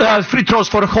 free throws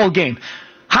for the whole game.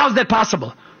 How's that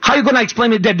possible? How are you going to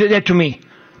explain that to me?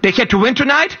 They had to win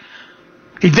tonight?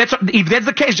 If that's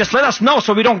the case, just let us know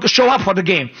so we don't show up for the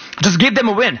game. Just give them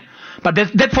a win. But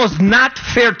that was not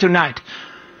fair tonight.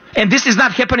 And this is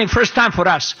not happening first time for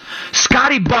us.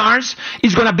 Scotty Barnes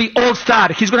is going to be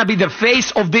all-star. He's going to be the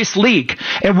face of this league.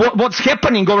 And what's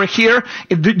happening over here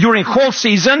during whole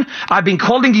season, I've been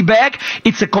holding it back.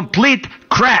 It's a complete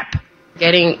crap.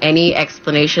 Getting any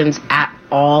explanations at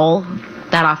all?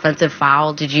 That offensive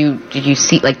foul, did you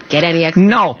see, get any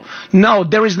explanation? No,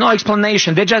 there is no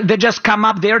explanation. They just come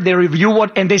up there, they review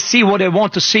and they see what they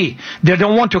want to see. They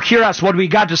don't want to hear us, what we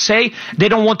got to say. They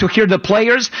don't want to hear the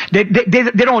players. They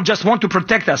don't just want to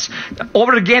protect us.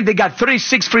 Over again, they got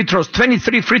 36 free throws,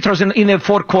 23 free throws in the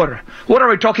fourth quarter. What are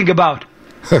we talking about?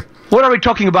 What are we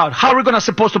talking about? How are we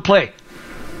supposed to play?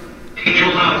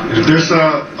 Is this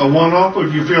a one-off, or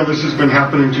do you feel this has been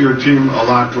happening to your team a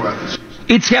lot throughout this season?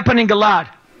 It's happening a lot,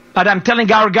 but I'm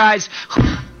telling our guys,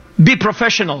 be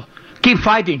professional, keep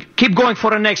fighting, keep going for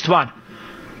the next one.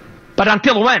 But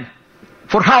until when?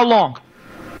 For how long?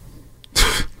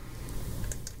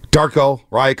 Darko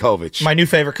Rajakovic. My new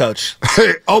favorite coach.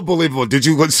 Unbelievable. Did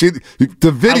you see the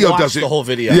video? I watched the whole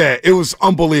video. Yeah, it was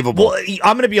unbelievable. Well,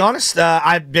 I'm going to be honest.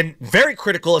 I've been very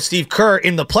critical of Steve Kerr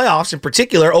in the playoffs in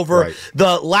particular over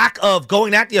the lack of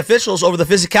going at the officials over the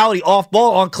physicality off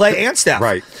ball on Clay and Steph.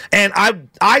 Right. And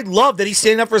I love that he's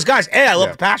standing up for his guys. A, I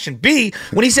love the passion. B,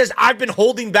 when he says, I've been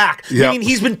holding back, meaning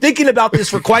he's been thinking about this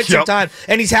for quite some time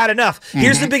and he's had enough.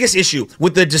 Here's the biggest issue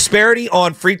with the disparity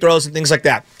on free throws and things like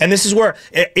that. And this is where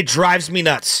it drives me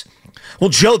nuts. Well,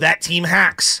 Joe, that team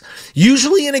hacks.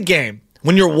 Usually in a game,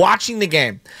 when you're watching the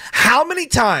game, how many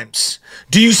times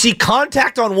do you see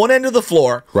contact on one end of the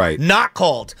floor, not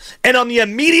called, and on the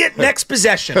immediate next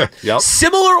possession,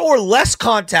 similar or less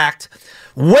contact,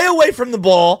 way away from the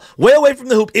ball, way away from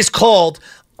the hoop, is called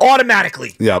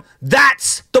automatically?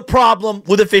 That's the problem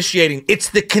with officiating. It's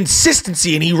the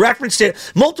consistency, and he referenced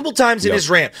it multiple times in his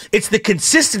rant. It's the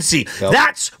consistency.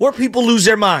 That's where people lose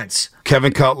their minds.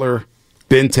 Kevin Cutler,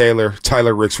 Ben Taylor,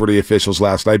 Tyler Ricks were the officials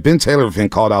last night. Ben Taylor has been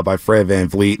called out by Fred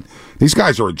VanVleet. These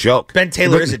guys are a joke. Ben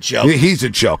Taylor is a joke. He's a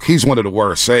joke. He's one of the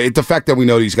worst. The fact that we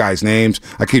know these guys' names,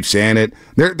 I keep saying it,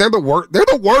 they're the worst. They're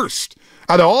the worst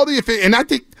out of all the officials. And I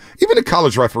think even the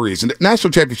college referees in the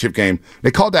national championship game, they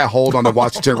called that hold on the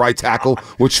Washington right tackle,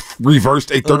 which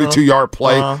reversed a 32-yard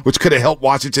play, which could have helped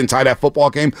Washington tie that football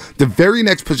game. The very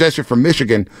next possession from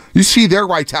Michigan, you see their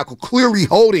right tackle clearly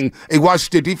holding a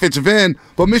Washington defensive end,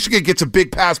 but Michigan gets a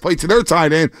big pass play to their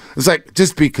tight end. It's like,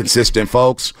 just be consistent,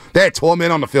 folks. They had 12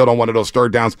 men on the field on one of those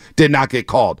third downs, did not get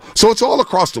called. So it's all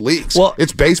across the leagues. Well,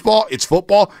 it's baseball, it's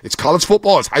football, it's college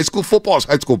football, it's high school football, it's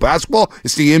high school basketball,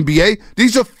 it's the NBA.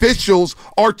 These officials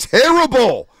are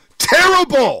terrible.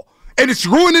 And it's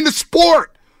ruining the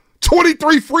sport.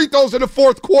 23 free throws in the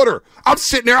fourth quarter. I'm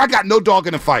sitting there. I got no dog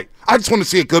in the fight. I just want to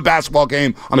see a good basketball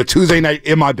game on a Tuesday night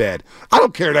in my bed. I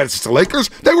don't care that it's the Lakers.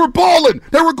 They were balling.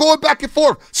 They were going back and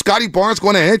forth. Scotty Barnes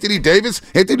going to Anthony Davis.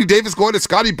 Anthony Davis going to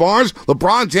Scotty Barnes.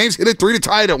 LeBron James hit a three to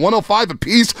tie it at 105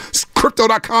 apiece.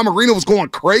 Crypto.com arena was going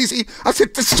crazy. I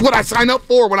said, this is what I sign up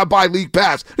for when I buy League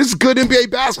Pass. This is good NBA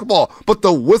basketball. But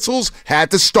the whistles had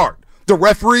to start. The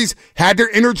referees had to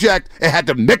interject and had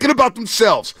to make it about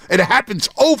themselves. And it happens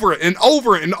over and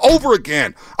over and over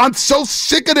again. I'm so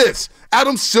sick of this.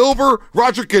 Adam Silver,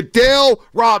 Roger Goodell,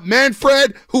 Rob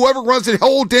Manfred, whoever runs the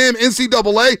whole damn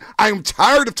NCAA. I am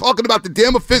tired of talking about the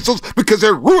damn officials because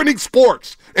they're ruining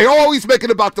sports. They always make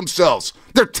it about themselves.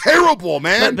 They're terrible,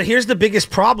 man. But here's the biggest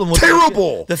problem with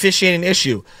the officiating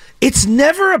issue. It's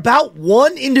never about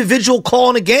one individual call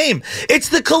in a game. It's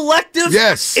the collective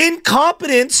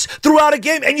incompetence throughout a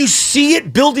game, and you see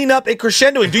it building up and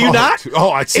crescendoing. Do you not?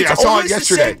 I see. I saw it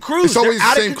yesterday. It's always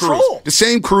the same crews. The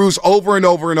same crews over and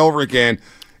over and over again.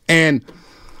 And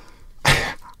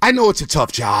I know it's a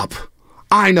tough job.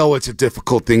 I know it's a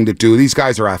difficult thing to do. These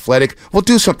guys are athletic. Well,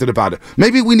 do something about it.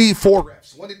 Maybe we need 4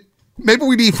 reps. Maybe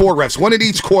we need 4 reps, one in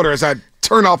each quarter, as I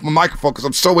turn off my microphone because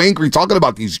I'm so angry talking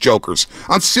about these jokers.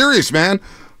 I'm serious, man.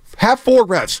 Have 4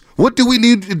 reps. What do we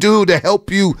need to do to help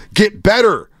you get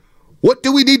better? What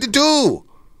do we need to do?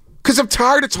 Because I'm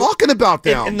tired of talking about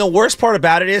them. And the worst part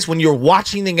about it is when you're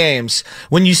watching the games,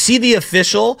 when you see the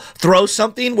official throw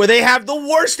something where they have the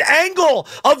worst angle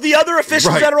of the other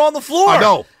officials that are on the floor. I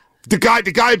know. The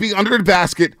guy being under the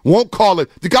basket won't call it.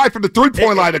 The guy from the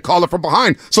three-point line to call it from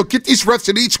behind. So get these refs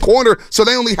in each corner so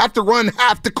they only have to run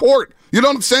half the court. You know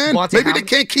what I'm saying? Maybe they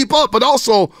can't keep up. But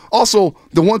also,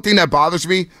 the one thing that bothers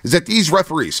me is that these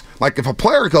referees, like if a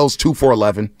player goes 2 for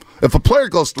 11, if a player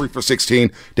goes 3 for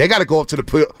 16, they got to go up to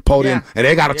the podium and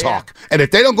they got to talk. And if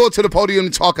they don't go to the podium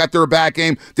and talk after a bad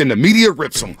game, then the media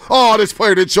rips them. Oh, this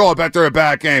player didn't show up after a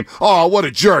bad game. Oh, what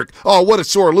a jerk. Oh, what a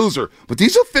sore loser. But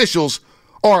these officials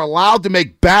are allowed to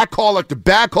make bad call after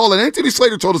bad call. And Anthony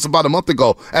Slater told us about a month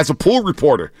ago as a pool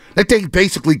reporter that they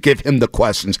basically give him the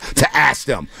questions to ask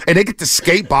them. And they get to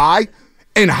skate by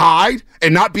and hide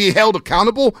and not be held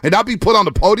accountable and not be put on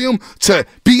the podium to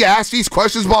be asked these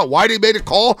questions about why they made a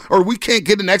call or we can't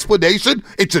get an explanation.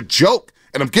 It's a joke.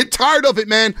 And I'm getting tired of it,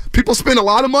 man. People spend a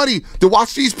lot of money to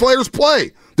watch these players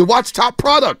play, to watch top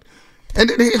product. And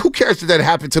who cares if that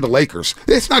happened to the Lakers?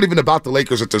 It's not even about the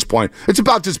Lakers at this point. It's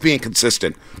about just being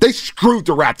consistent. They screwed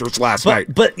the Raptors last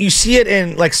night. But you see it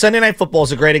in, like, Sunday Night Football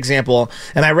is a great example,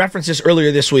 and I referenced this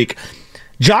earlier this week.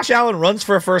 Josh Allen runs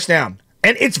for a first down.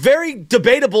 And it's very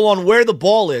debatable on where the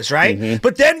ball is, right? Mm-hmm.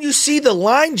 But then you see the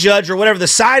line judge or whatever, the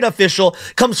side official,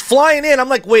 comes flying in. I'm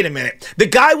like, wait a minute. The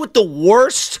guy with the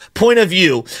worst point of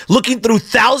view, looking through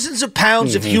thousands of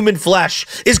pounds of human flesh,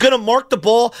 is going to mark the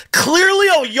ball clearly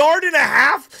a yard and a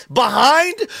half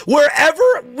behind wherever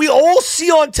we all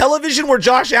see on television where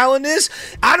Josh Allen is.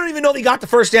 I don't even know that he got the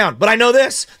first down. But I know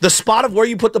this. The spot of where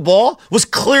you put the ball was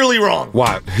clearly wrong.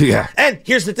 Wow. Yeah. And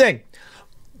here's the thing.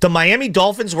 The Miami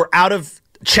Dolphins were out of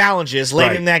challenges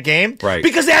late in that game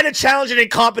because they had to challenge an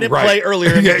incompetent play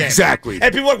earlier in the game. Exactly.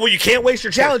 And people are like, well, you can't waste your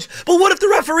challenge. But what if the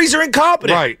referees are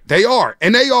incompetent? Right. They are.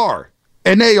 And they are.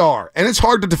 And they are. And it's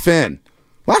hard to defend.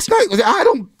 Last night, I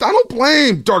don't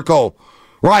blame Darko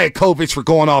Rajakovic for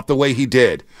going off the way he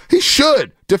did. He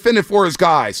should defend it for his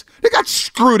guys. They got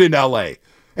screwed in L.A.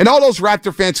 And all those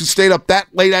Raptor fans who stayed up that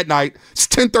late at night, it's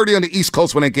 10:30 on the East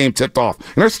Coast when that game tipped off,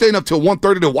 and they're staying up till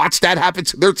 1:30 to watch that happen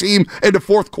to their team in the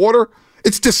fourth quarter.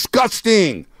 It's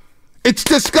disgusting. It's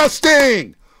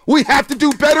disgusting. We have to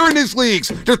do better in these leagues.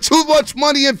 There's too much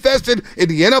money invested in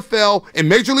the NFL, in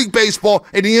Major League Baseball,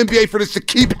 and the NBA for this to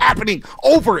keep happening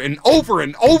over and over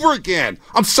and over again.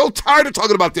 I'm so tired of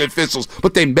talking about the officials,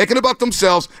 but they make it about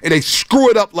themselves, and they screw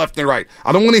it up left and right.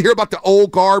 I don't want to hear about the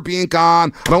old guard being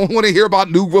gone. I don't want to hear about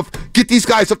new roof. Get these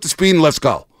guys up to speed and let's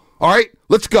go. All right?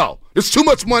 Let's go. There's too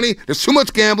much money. There's too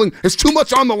much gambling. There's too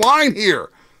much on the line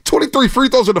here. 23 free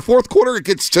throws in the fourth quarter. It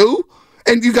gets 2.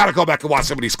 And you got to go back and watch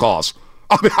some of these calls.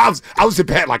 I mean, I was in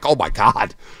bed like, oh, my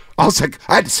God. I was like,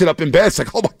 I had to sit up in bed. It's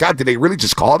like, oh, my God, did they really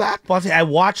just call that? Well, I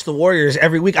watch the Warriors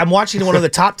every week. I'm watching one of the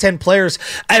top 10 players.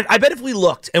 I bet if we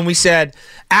looked and we said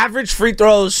average free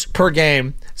throws per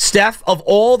game, Steph, of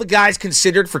all the guys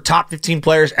considered for top 15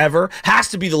 players ever, has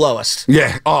to be the lowest.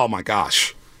 Yeah. Oh, my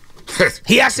gosh.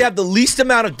 He has to have the least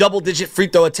amount of double-digit free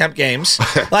throw attempt games.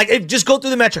 Just go through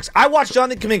the metrics. I watched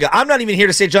Jonathan Kuminga. I'm not even here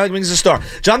to say Jonathan Kuminga's a star.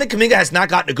 Jonathan Kuminga has not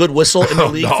gotten a good whistle in the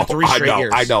league for 3 straight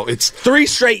years. I know. It's 3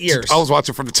 straight years. I was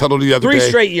watching from the tunnel the other day. 3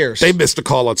 straight years. They missed a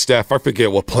call on Steph. I forget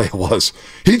what play it was.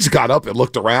 He just got up and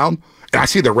looked around, and I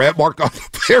see the red mark on the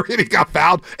player, and he got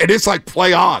fouled, and it's like,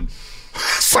 play on.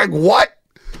 It's like, what?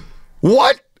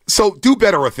 What? So do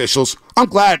better, officials. I'm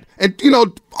glad. And,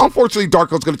 unfortunately,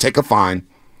 Darko's going to take a fine.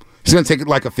 He's going to take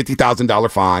like a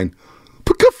 $50,000 fine.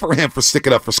 But good for him for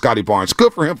sticking up for Scotty Barnes.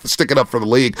 Good for him for sticking up for the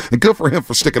league. And good for him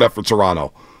for sticking up for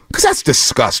Toronto. Because that's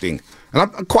disgusting.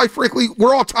 And quite frankly,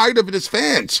 we're all tired of it as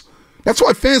fans. That's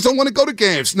why fans don't want to go to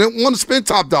games. They don't want to spend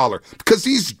top dollar. Because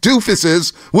these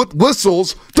doofuses with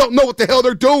whistles don't know what the hell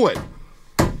they're doing.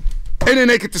 And then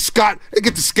they get to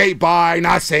skate by,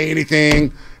 not say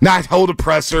anything, not hold a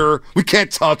presser. We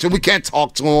can't touch him. We can't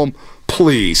talk to him.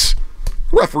 Please.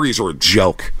 Referees are a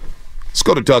joke. Let's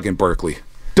go to Doug in Berkeley.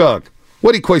 Doug,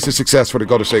 what equates to success for the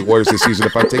Golden State Warriors this season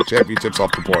if I take championships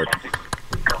off the board?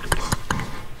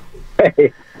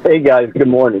 Hey guys, good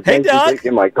morning. Hey, Thanks Doug. for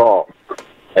taking my call.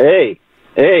 Hey,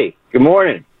 good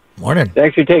morning. Morning.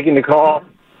 Thanks for taking the call.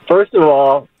 First of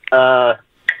all,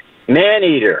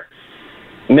 man-eater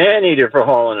for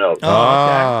Hall & Oates.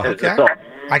 Oh, okay.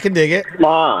 I can dig it. Come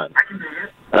on.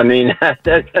 I mean, that's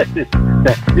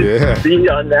beat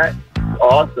on that.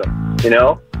 Awesome,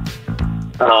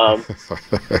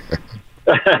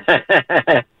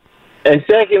 And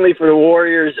secondly, for the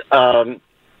Warriors, I'd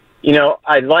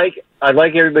like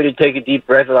everybody to take a deep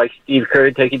breath. I'd like Steve Kerr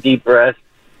to take a deep breath.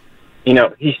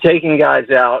 He's taking guys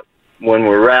out when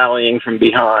we're rallying from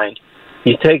behind.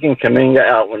 He's taking Kuminga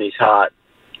out when he's hot.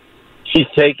 He's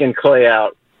taking Clay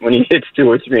out when he hits 2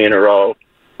 or 3 in a row.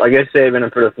 I guess saving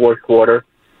him for the fourth quarter.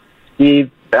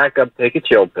 Steve, back up, take a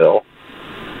chill pill.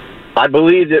 I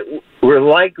believe that we're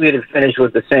likely to finish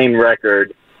with the same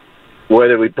record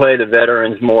whether we play the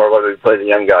veterans more, whether we play the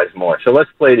young guys more. So let's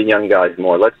play the young guys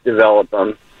more. Let's develop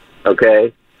them,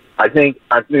 okay? I think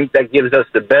that gives us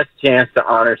the best chance to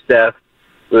honor Steph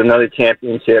with another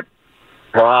championship.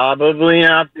 Probably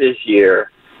not this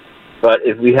year, but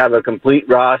if we have a complete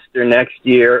roster next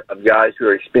year of guys who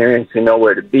are experienced, who know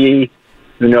where to be,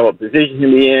 who know what position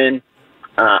to be in,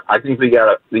 I think we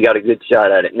got a good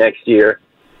shot at it next year.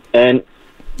 And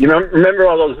you remember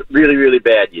all those really, really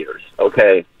bad years,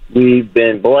 okay? We've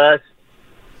been blessed.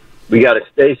 We got to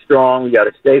stay strong. We got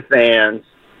to stay fans.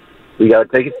 We got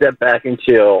to take a step back and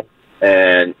chill.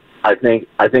 And I think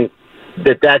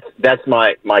that's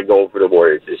my goal for the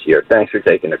Warriors this year. Thanks for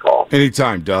taking the call.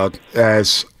 Anytime, Doug.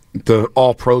 As the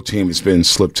All-Pro team has been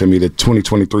slipped to me, the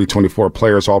 2023-24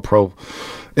 Players All-Pro,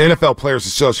 NFL Players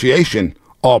Association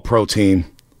All-Pro team,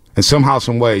 and somehow,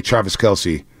 some way, Travis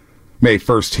Kelce made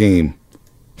first team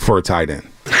for a tight end.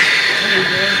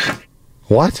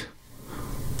 What?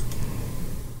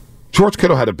 George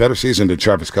Kittle had a better season than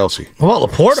Travis Kelce. Well,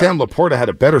 Laporta. Sam Laporta had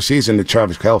a better season than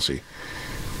Travis Kelce.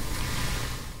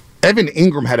 Evan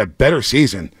Ingram had a better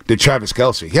season than Travis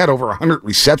Kelce. He had over 100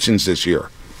 receptions this year.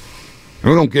 And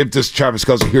we're going to give this Travis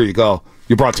Kelce, here you go.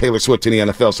 You brought Taylor Swift in the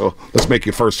NFL, so let's make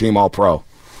you first team All-Pro.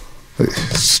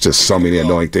 It's just so many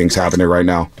annoying things happening right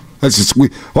now. Why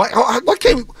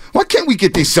can't we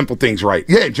get these simple things right?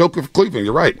 Yeah, joke of Cleveland,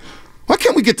 you're right. Why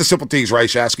can't we get the simple things right,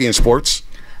 Shasky, in sports?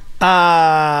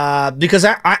 Because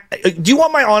I do you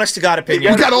want my honest to God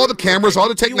opinion? We got all the cameras, all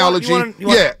the technology.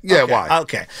 Yeah, okay, why?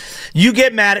 Okay. You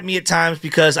get mad at me at times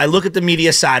because I look at the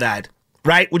media side-eyed,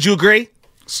 right? Would you agree?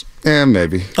 Yeah,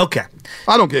 maybe. Okay.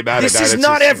 I don't get mad at that. This is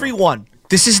not everyone.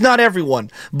 This is not everyone,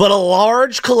 but a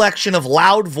large collection of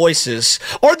loud voices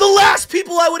are the last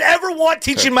people I would ever want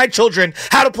teaching my children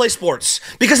how to play sports,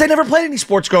 because they never played any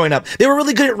sports growing up. They were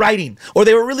really good at writing, or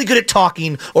they were really good at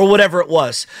talking, or whatever it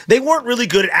was. They weren't really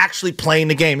good at actually playing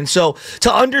the game. And so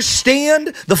to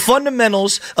understand the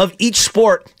fundamentals of each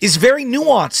sport is very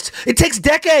nuanced. It takes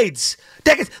decades.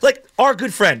 Like our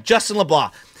good friend, Justin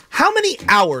LeBlanc. How many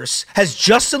hours has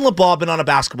Justin LeBlanc been on a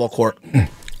basketball court?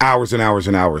 Hours and hours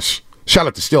and hours. Shout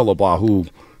out to Steele LeBlanc, who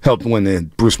helped win the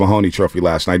Bruce Mahoney Trophy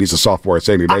last night. He's a sophomore at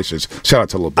St. Ignatius. Shout out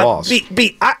to LeBlanc.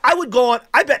 I would go on,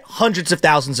 I bet hundreds of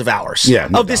thousands of hours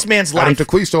of this man's life. Adam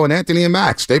TeQuisto and Anthony and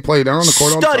Max, they played there on the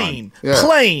court all the time. Studying,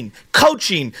 playing,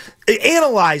 coaching,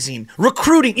 analyzing,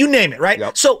 recruiting, you name it, right?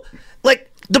 Yep. So,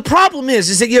 the problem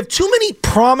is that you have too many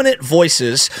prominent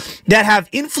voices that have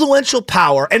influential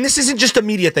power, and this isn't just a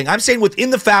media thing. I'm saying within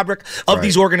the fabric of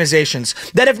these organizations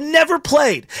that have never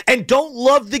played and don't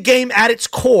love the game at its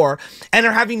core and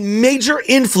are having major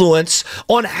influence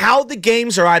on how the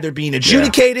games are either being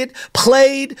adjudicated,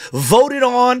 played, voted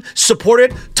on,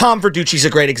 supported. Tom Verducci's a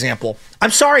great example.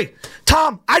 I'm sorry,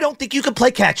 Tom, I don't think you can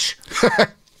play catch.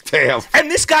 Damn. And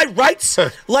this guy writes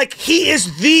like he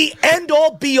is the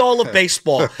end-all, be-all of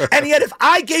baseball. And yet if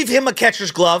I gave him a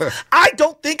catcher's glove, I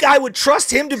don't think I would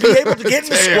trust him to be able to get in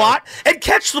the squat and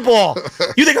catch the ball.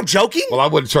 You think I'm joking? Well, I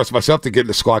wouldn't trust myself to get in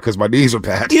the squat because my knees are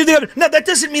bad. No, that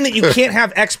doesn't mean that you can't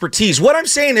have expertise. What I'm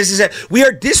saying is that we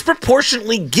are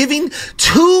disproportionately giving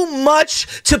too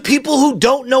much to people who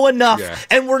don't know enough,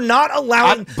 and we're not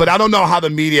allowing... But I don't know how the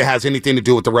media has anything to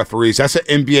do with the referees. That's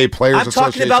an NBA Players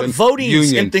Association. I'm talking about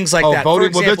votings and things like that.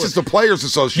 Voting. Well, this is the Players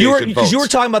Association. Because you were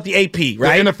talking about the AP,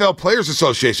 right? The NFL Players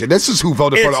Association. This is who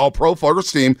voted for the All-Pro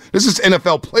first team. This is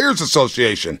NFL Players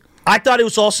Association. I thought it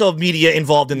was also media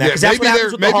involved in that, because that's what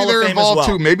happens with the Hall of Fame as well.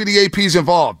 Too. Maybe the AP's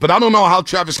involved, but I don't know how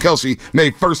Travis Kelce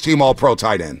made first team All-Pro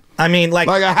tight end. I mean, like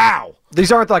how?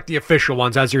 These aren't like the official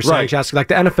ones, as you're saying, Chasky. Like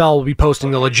the NFL will be posting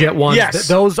the legit ones. Yes.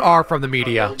 Those are from the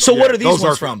media. So what are these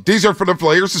ones from? These are from the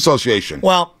Players Association.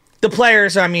 Well, the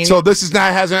players, I mean... So this is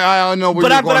not... I don't know where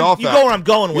you're going off you go where I'm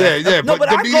going with. Yeah, but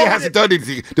the media hasn't done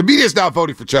anything. The media is not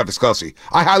voting for Travis Kelce.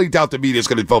 I highly doubt the media is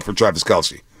going to vote for Travis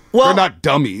Kelce. Well, they're not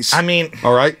dummies. I mean...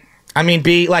 All right? I mean,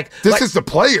 This is the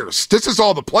players. This is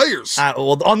all the players.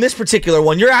 Well, on this particular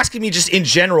one, you're asking me just in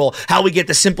general how we get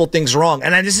the simple things wrong.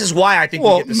 And this is why I think we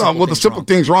get the simple things wrong. The simple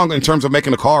things wrong in terms of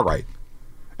making a call right.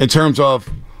 In terms of,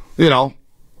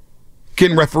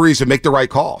 getting referees to make the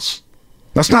right calls.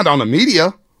 That's not on the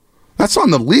media. That's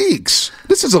on the leagues.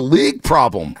 This is a league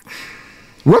problem.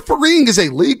 Refereeing is a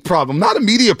league problem, not a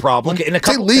media problem. Okay, it's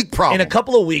a league problem. In a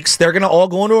couple of weeks, they're going to all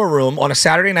go into a room on a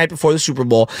Saturday night before the Super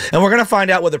Bowl, and we're going to find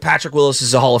out whether Patrick Willis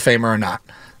is a Hall of Famer or not.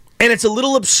 And it's a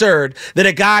little absurd that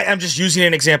a guy, I'm just using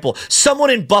an example, someone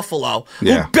in Buffalo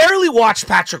who barely watched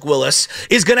Patrick Willis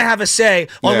is going to have a say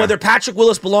on whether Patrick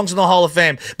Willis belongs in the Hall of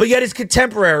Fame. But yet his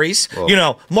contemporaries,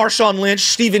 Marshawn Lynch,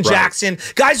 Steven Jackson,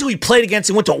 guys who he played against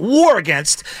and went to war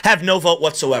against, have no vote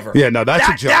whatsoever. Yeah, no, that's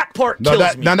a joke. That part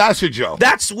kills me. No, that's a joke.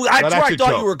 That's where I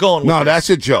thought you were going with No, this. that's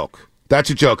a joke. That's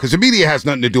a joke because the media has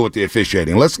nothing to do with the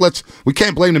officiating. We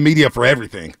can't blame the media for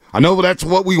everything. I know that's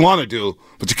what we want to do,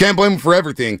 but you can't blame them for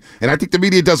everything. And I think the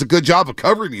media does a good job of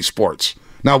covering these sports.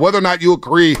 Now, whether or not you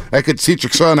agree I could teach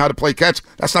your son how to play catch,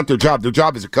 that's not their job. Their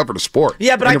job is to cover the sport.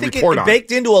 Yeah, but I think it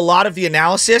baked into a lot of the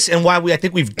analysis and why I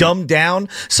think we've dumbed down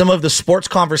some of the sports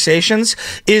conversations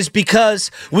is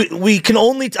because we can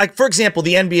only, like, for example,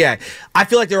 the NBA. I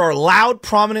feel like there are loud,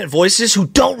 prominent voices who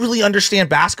don't really understand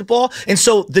basketball. And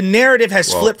so the narrative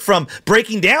has flipped from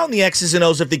breaking down the X's and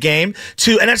O's of the game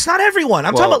to, and it's not everyone.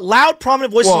 I'm talking about loud,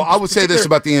 prominent voices. Well, I would say this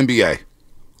about the NBA.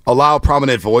 A loud,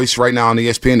 prominent voice right now on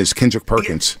ESPN is Kendrick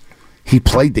Perkins. He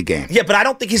played the game. Yeah, but I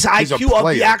don't think his IQ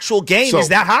of the actual game is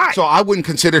that high. So I wouldn't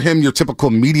consider him your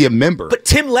typical media member. But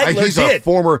Tim Legler He's a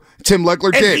former Tim Legler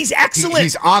and did. He's excellent.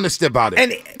 He's honest about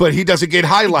it. But he doesn't get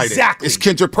highlighted. Exactly. It's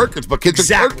Kendrick Perkins. But Kendrick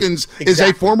Perkins is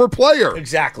a former player.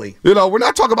 Exactly. We're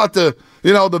not talking about the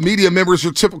media members,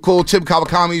 your typical Tim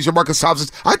Kawakamis or Marcus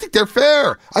Thompsons. I think they're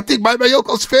fair. I think Mike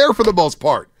Mayoko's fair for the most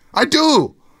part. I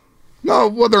do. No,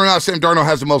 whether or not Sam Darnold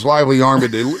has the most lively arm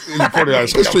in the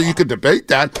 49ers history, you could debate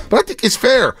that. But I think it's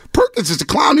fair. Perkins is a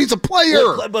clown. He's a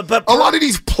player. But a lot of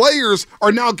these players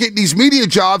are now getting these media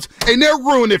jobs, and they're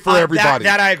ruining it for everybody.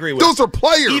 That I agree with. Those are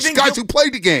players, guys who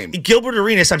played the game. Gilbert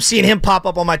Arenas, I'm seeing him pop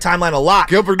up on my timeline a lot.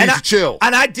 Gilbert needs to chill.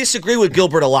 And I disagree with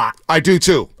Gilbert a lot. I do,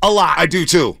 too. A lot. I do,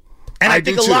 too. And I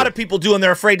think a lot of people do, and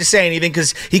they're afraid to say anything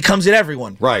because he comes at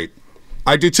everyone. Right.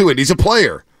 I do, too. And he's a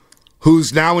player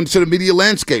who's now into the media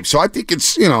landscape. So I think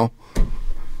it's,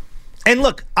 And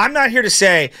look, I'm not here to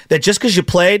say that just because you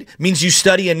played means you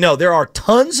study and know. There are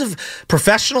tons of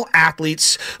professional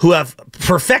athletes who have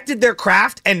perfected their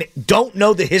craft and don't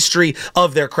know the history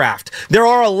of their craft. There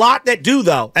are a lot that do,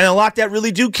 though, and a lot that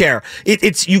really do care.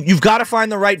 You've got to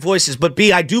find the right voices. But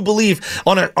B, I do believe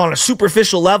on a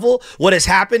superficial level, what has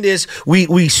happened is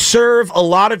we serve a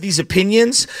lot of these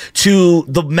opinions to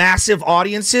the massive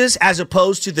audiences as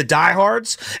opposed to the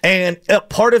diehards. And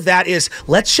part of that is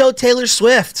let's show Taylor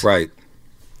Swift. Right.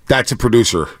 That's a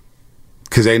producer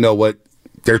because they know what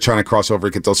they're trying to cross over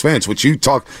and get those fans, which you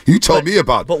told me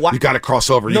about. But why? You got to cross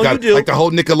over. No, you do. Like the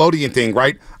whole Nickelodeon thing,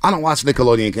 right? I don't watch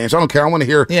Nickelodeon games. I don't care. I want to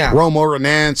hear Romo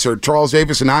Renance or Charles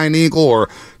Davis and Ian Eagle or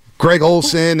Greg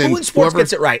Olson who in sports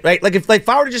gets it right? Like if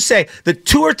I were to just say the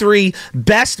 2 or 3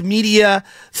 best media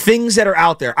things that are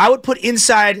out there, I would put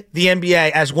inside the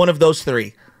NBA as one of those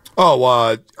 3.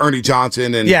 Oh, Ernie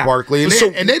Johnson and Barkley.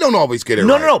 And they don't always get it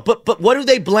right. No. But what do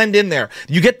they blend in there?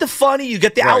 You get the funny, you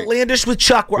get the outlandish with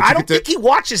Chuck, where I don't think he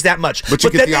watches that much. But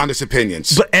you get the honest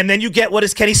opinions. And then you get, what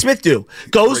does Kenny Smith do?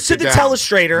 Goes to the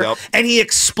telestrator, and he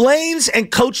explains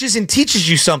and coaches and teaches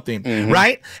you something,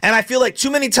 right? And I feel like too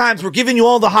many times we're giving you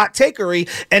all the hot takery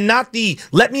and not the,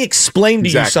 let me explain to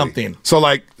you something. So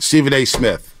like Stephen A.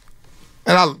 Smith.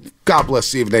 And God bless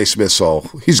Stephen A. Smith's soul.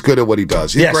 He's good at what he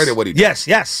does. He's great at what he does.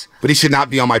 Yes. But he should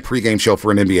not be on my pregame show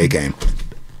for an NBA game.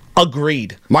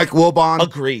 Agreed. Mike Wilbon.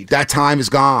 Agreed. That time is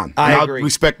gone. I agree.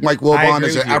 Respect Mike Wilbon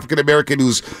as an African-American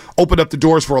who's opened up the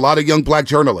doors for a lot of young black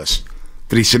journalists.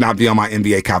 But he should not be on my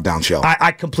NBA countdown show.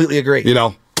 I completely agree. Give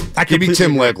me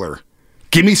Tim Legler.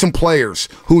 Give me some players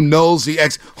who knows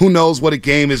what a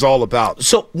game is all about.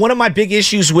 So one of my big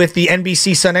issues with the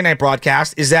NBC Sunday night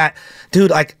broadcast is that,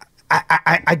 dude, I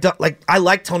don't I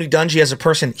like Tony Dungy as a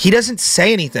person. He doesn't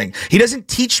say anything. He doesn't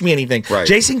teach me anything. Right.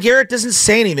 Jason Garrett doesn't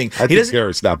say anything. I think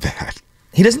Garrett's not bad.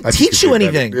 He doesn't teach you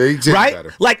anything, right?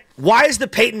 Better. Like, why is the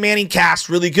Peyton Manning cast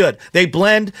really good? They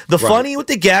blend the funny with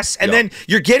the guests, and then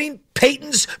you're getting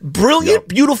Peyton's brilliant,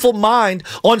 beautiful mind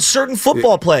on certain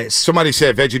football plays. Somebody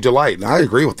said Veggie Delight, and I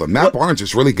agree with them. Matt Barnes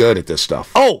is really good at this stuff.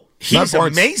 Oh, he's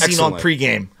amazing on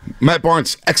pregame. Matt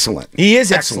Barnes, excellent. He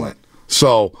is excellent.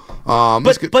 So,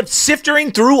 but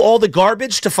sifting through all the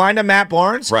garbage to find a Matt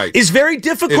Barnes is very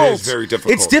difficult. It is very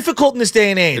difficult. It's difficult in this day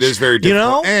and age. It is very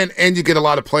difficult. And you get a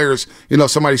lot of players,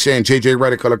 somebody saying J.J.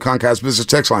 Redick on the Comcast Business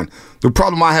Text Line. The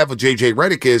problem I have with J.J.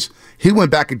 Redick is he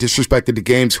went back and disrespected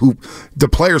the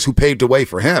players who paved the way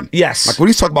for him. Yes. Like when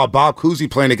he's talking about Bob Cousy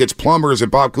playing against plumbers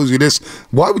and Bob Cousy this,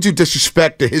 why would you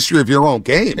disrespect the history of your own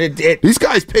game? These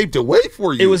guys paved the way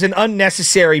for you. It was an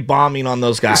unnecessary bombing on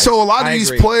those guys. So a lot of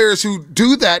these players who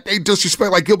do that, they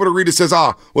disrespect. Like Gilbert Arenas says,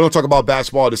 we don't talk about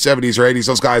basketball in the 70s or 80s.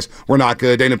 Those guys were not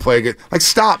good. They didn't play good. Like,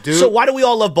 stop, dude. So why do we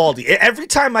all love Baldy? Every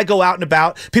time I go out and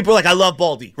about, people are like, I love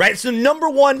Baldy, right? It's the number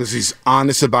one. Because he's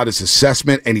honest about his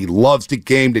assessment, and he loves the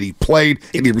game that he played,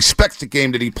 and he respects the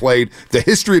game that he played, the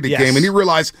history of the game, and he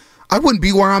realized, I wouldn't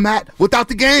be where I'm at without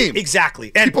the game.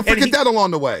 Exactly. And people forget that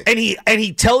along the way. And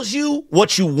he tells you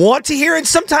what you want to hear and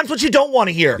sometimes what you don't want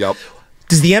to hear. Yep.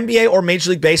 Does the NBA or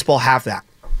Major League Baseball have that?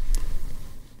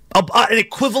 An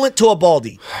equivalent to a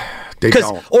Baldy? They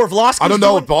don't. Or if Losky's I don't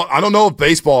know if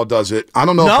baseball does it. I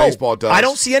don't know if baseball does. I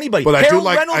don't see anybody. But Harold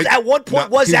Reynolds at one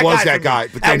point was that guy.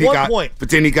 But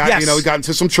then he got he got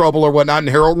into some trouble or whatnot, and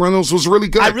Harold Reynolds was really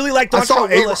good. I really like Dontrell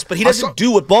Willis, but he doesn't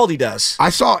do what Baldy does.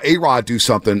 I saw A-Rod do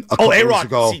something a couple years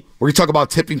ago where he talked about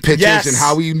tipping pitches and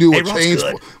how he knew when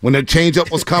the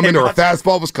changeup was coming or a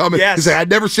fastball was coming. He said, I'd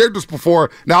never shared this before.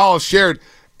 Now I've shared.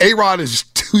 A-Rod is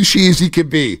douchey as he can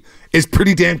be. Is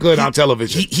pretty damn good on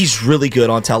television. He's really good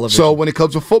on television. So when it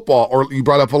comes to football, or you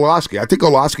brought up Olowski, I think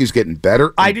Olowski's getting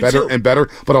better and better,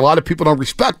 but a lot of people don't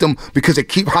respect him because they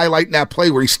keep highlighting that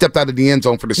play where he stepped out of the end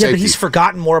zone for the safety. Yeah, but he's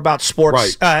forgotten more about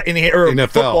sports in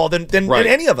football than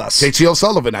any of us. JT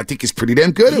O'Sullivan, I think he's pretty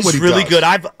damn good at what he does. He's really good.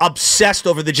 I've obsessed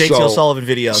over the JT O'Sullivan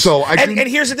videos. And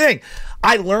here's the thing.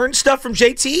 I learned stuff from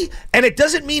JT, and it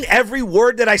doesn't mean every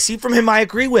word that I see from him I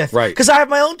agree with. Right. Because I have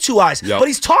my own two eyes. But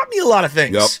he's taught me a lot of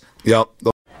things. Yep.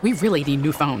 We really need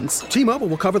new phones. T-Mobile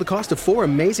will cover the cost of 4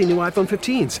 amazing new iPhone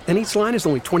 15s, and each line is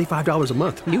only $25 a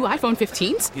month. New iPhone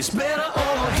 15s? It's better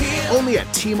over here. Only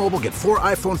at T-Mobile, get 4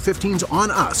 iPhone 15s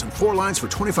on us and 4 lines for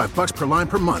 $25 per line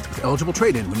per month with eligible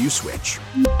trade-in when you switch.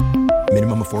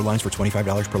 Minimum of 4 lines for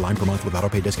 $25 per line per month with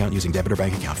autopay discount using debit or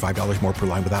bank account. $5 more per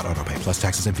line without autopay, plus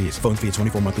taxes and fees. Phone fee at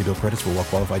 24 monthly bill credits for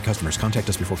well-qualified customers. Contact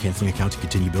us before canceling account to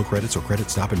continue bill credits or credit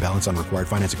stop and balance on required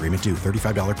finance agreement due.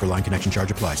 $35 per line connection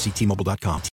charge applies. See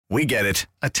T-Mobile.com. We get it.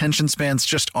 Attention spans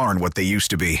just aren't what they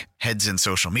used to be. Heads in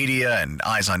social media and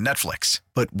eyes on Netflix.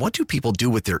 But what do people do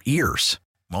with their ears?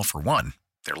 Well, for one,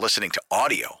 they're listening to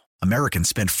audio. Americans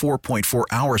spend 4.4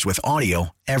 hours with audio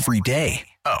every day.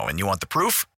 Oh, and you want the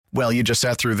proof? Well, you just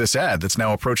sat through this ad that's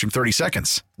now approaching 30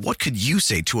 seconds. What could you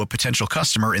say to a potential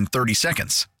customer in 30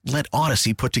 seconds? Let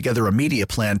Odyssey put together a media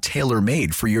plan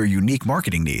tailor-made for your unique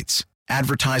marketing needs.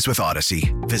 Advertise with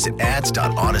Odyssey. Visit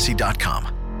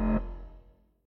ads.odyssey.com.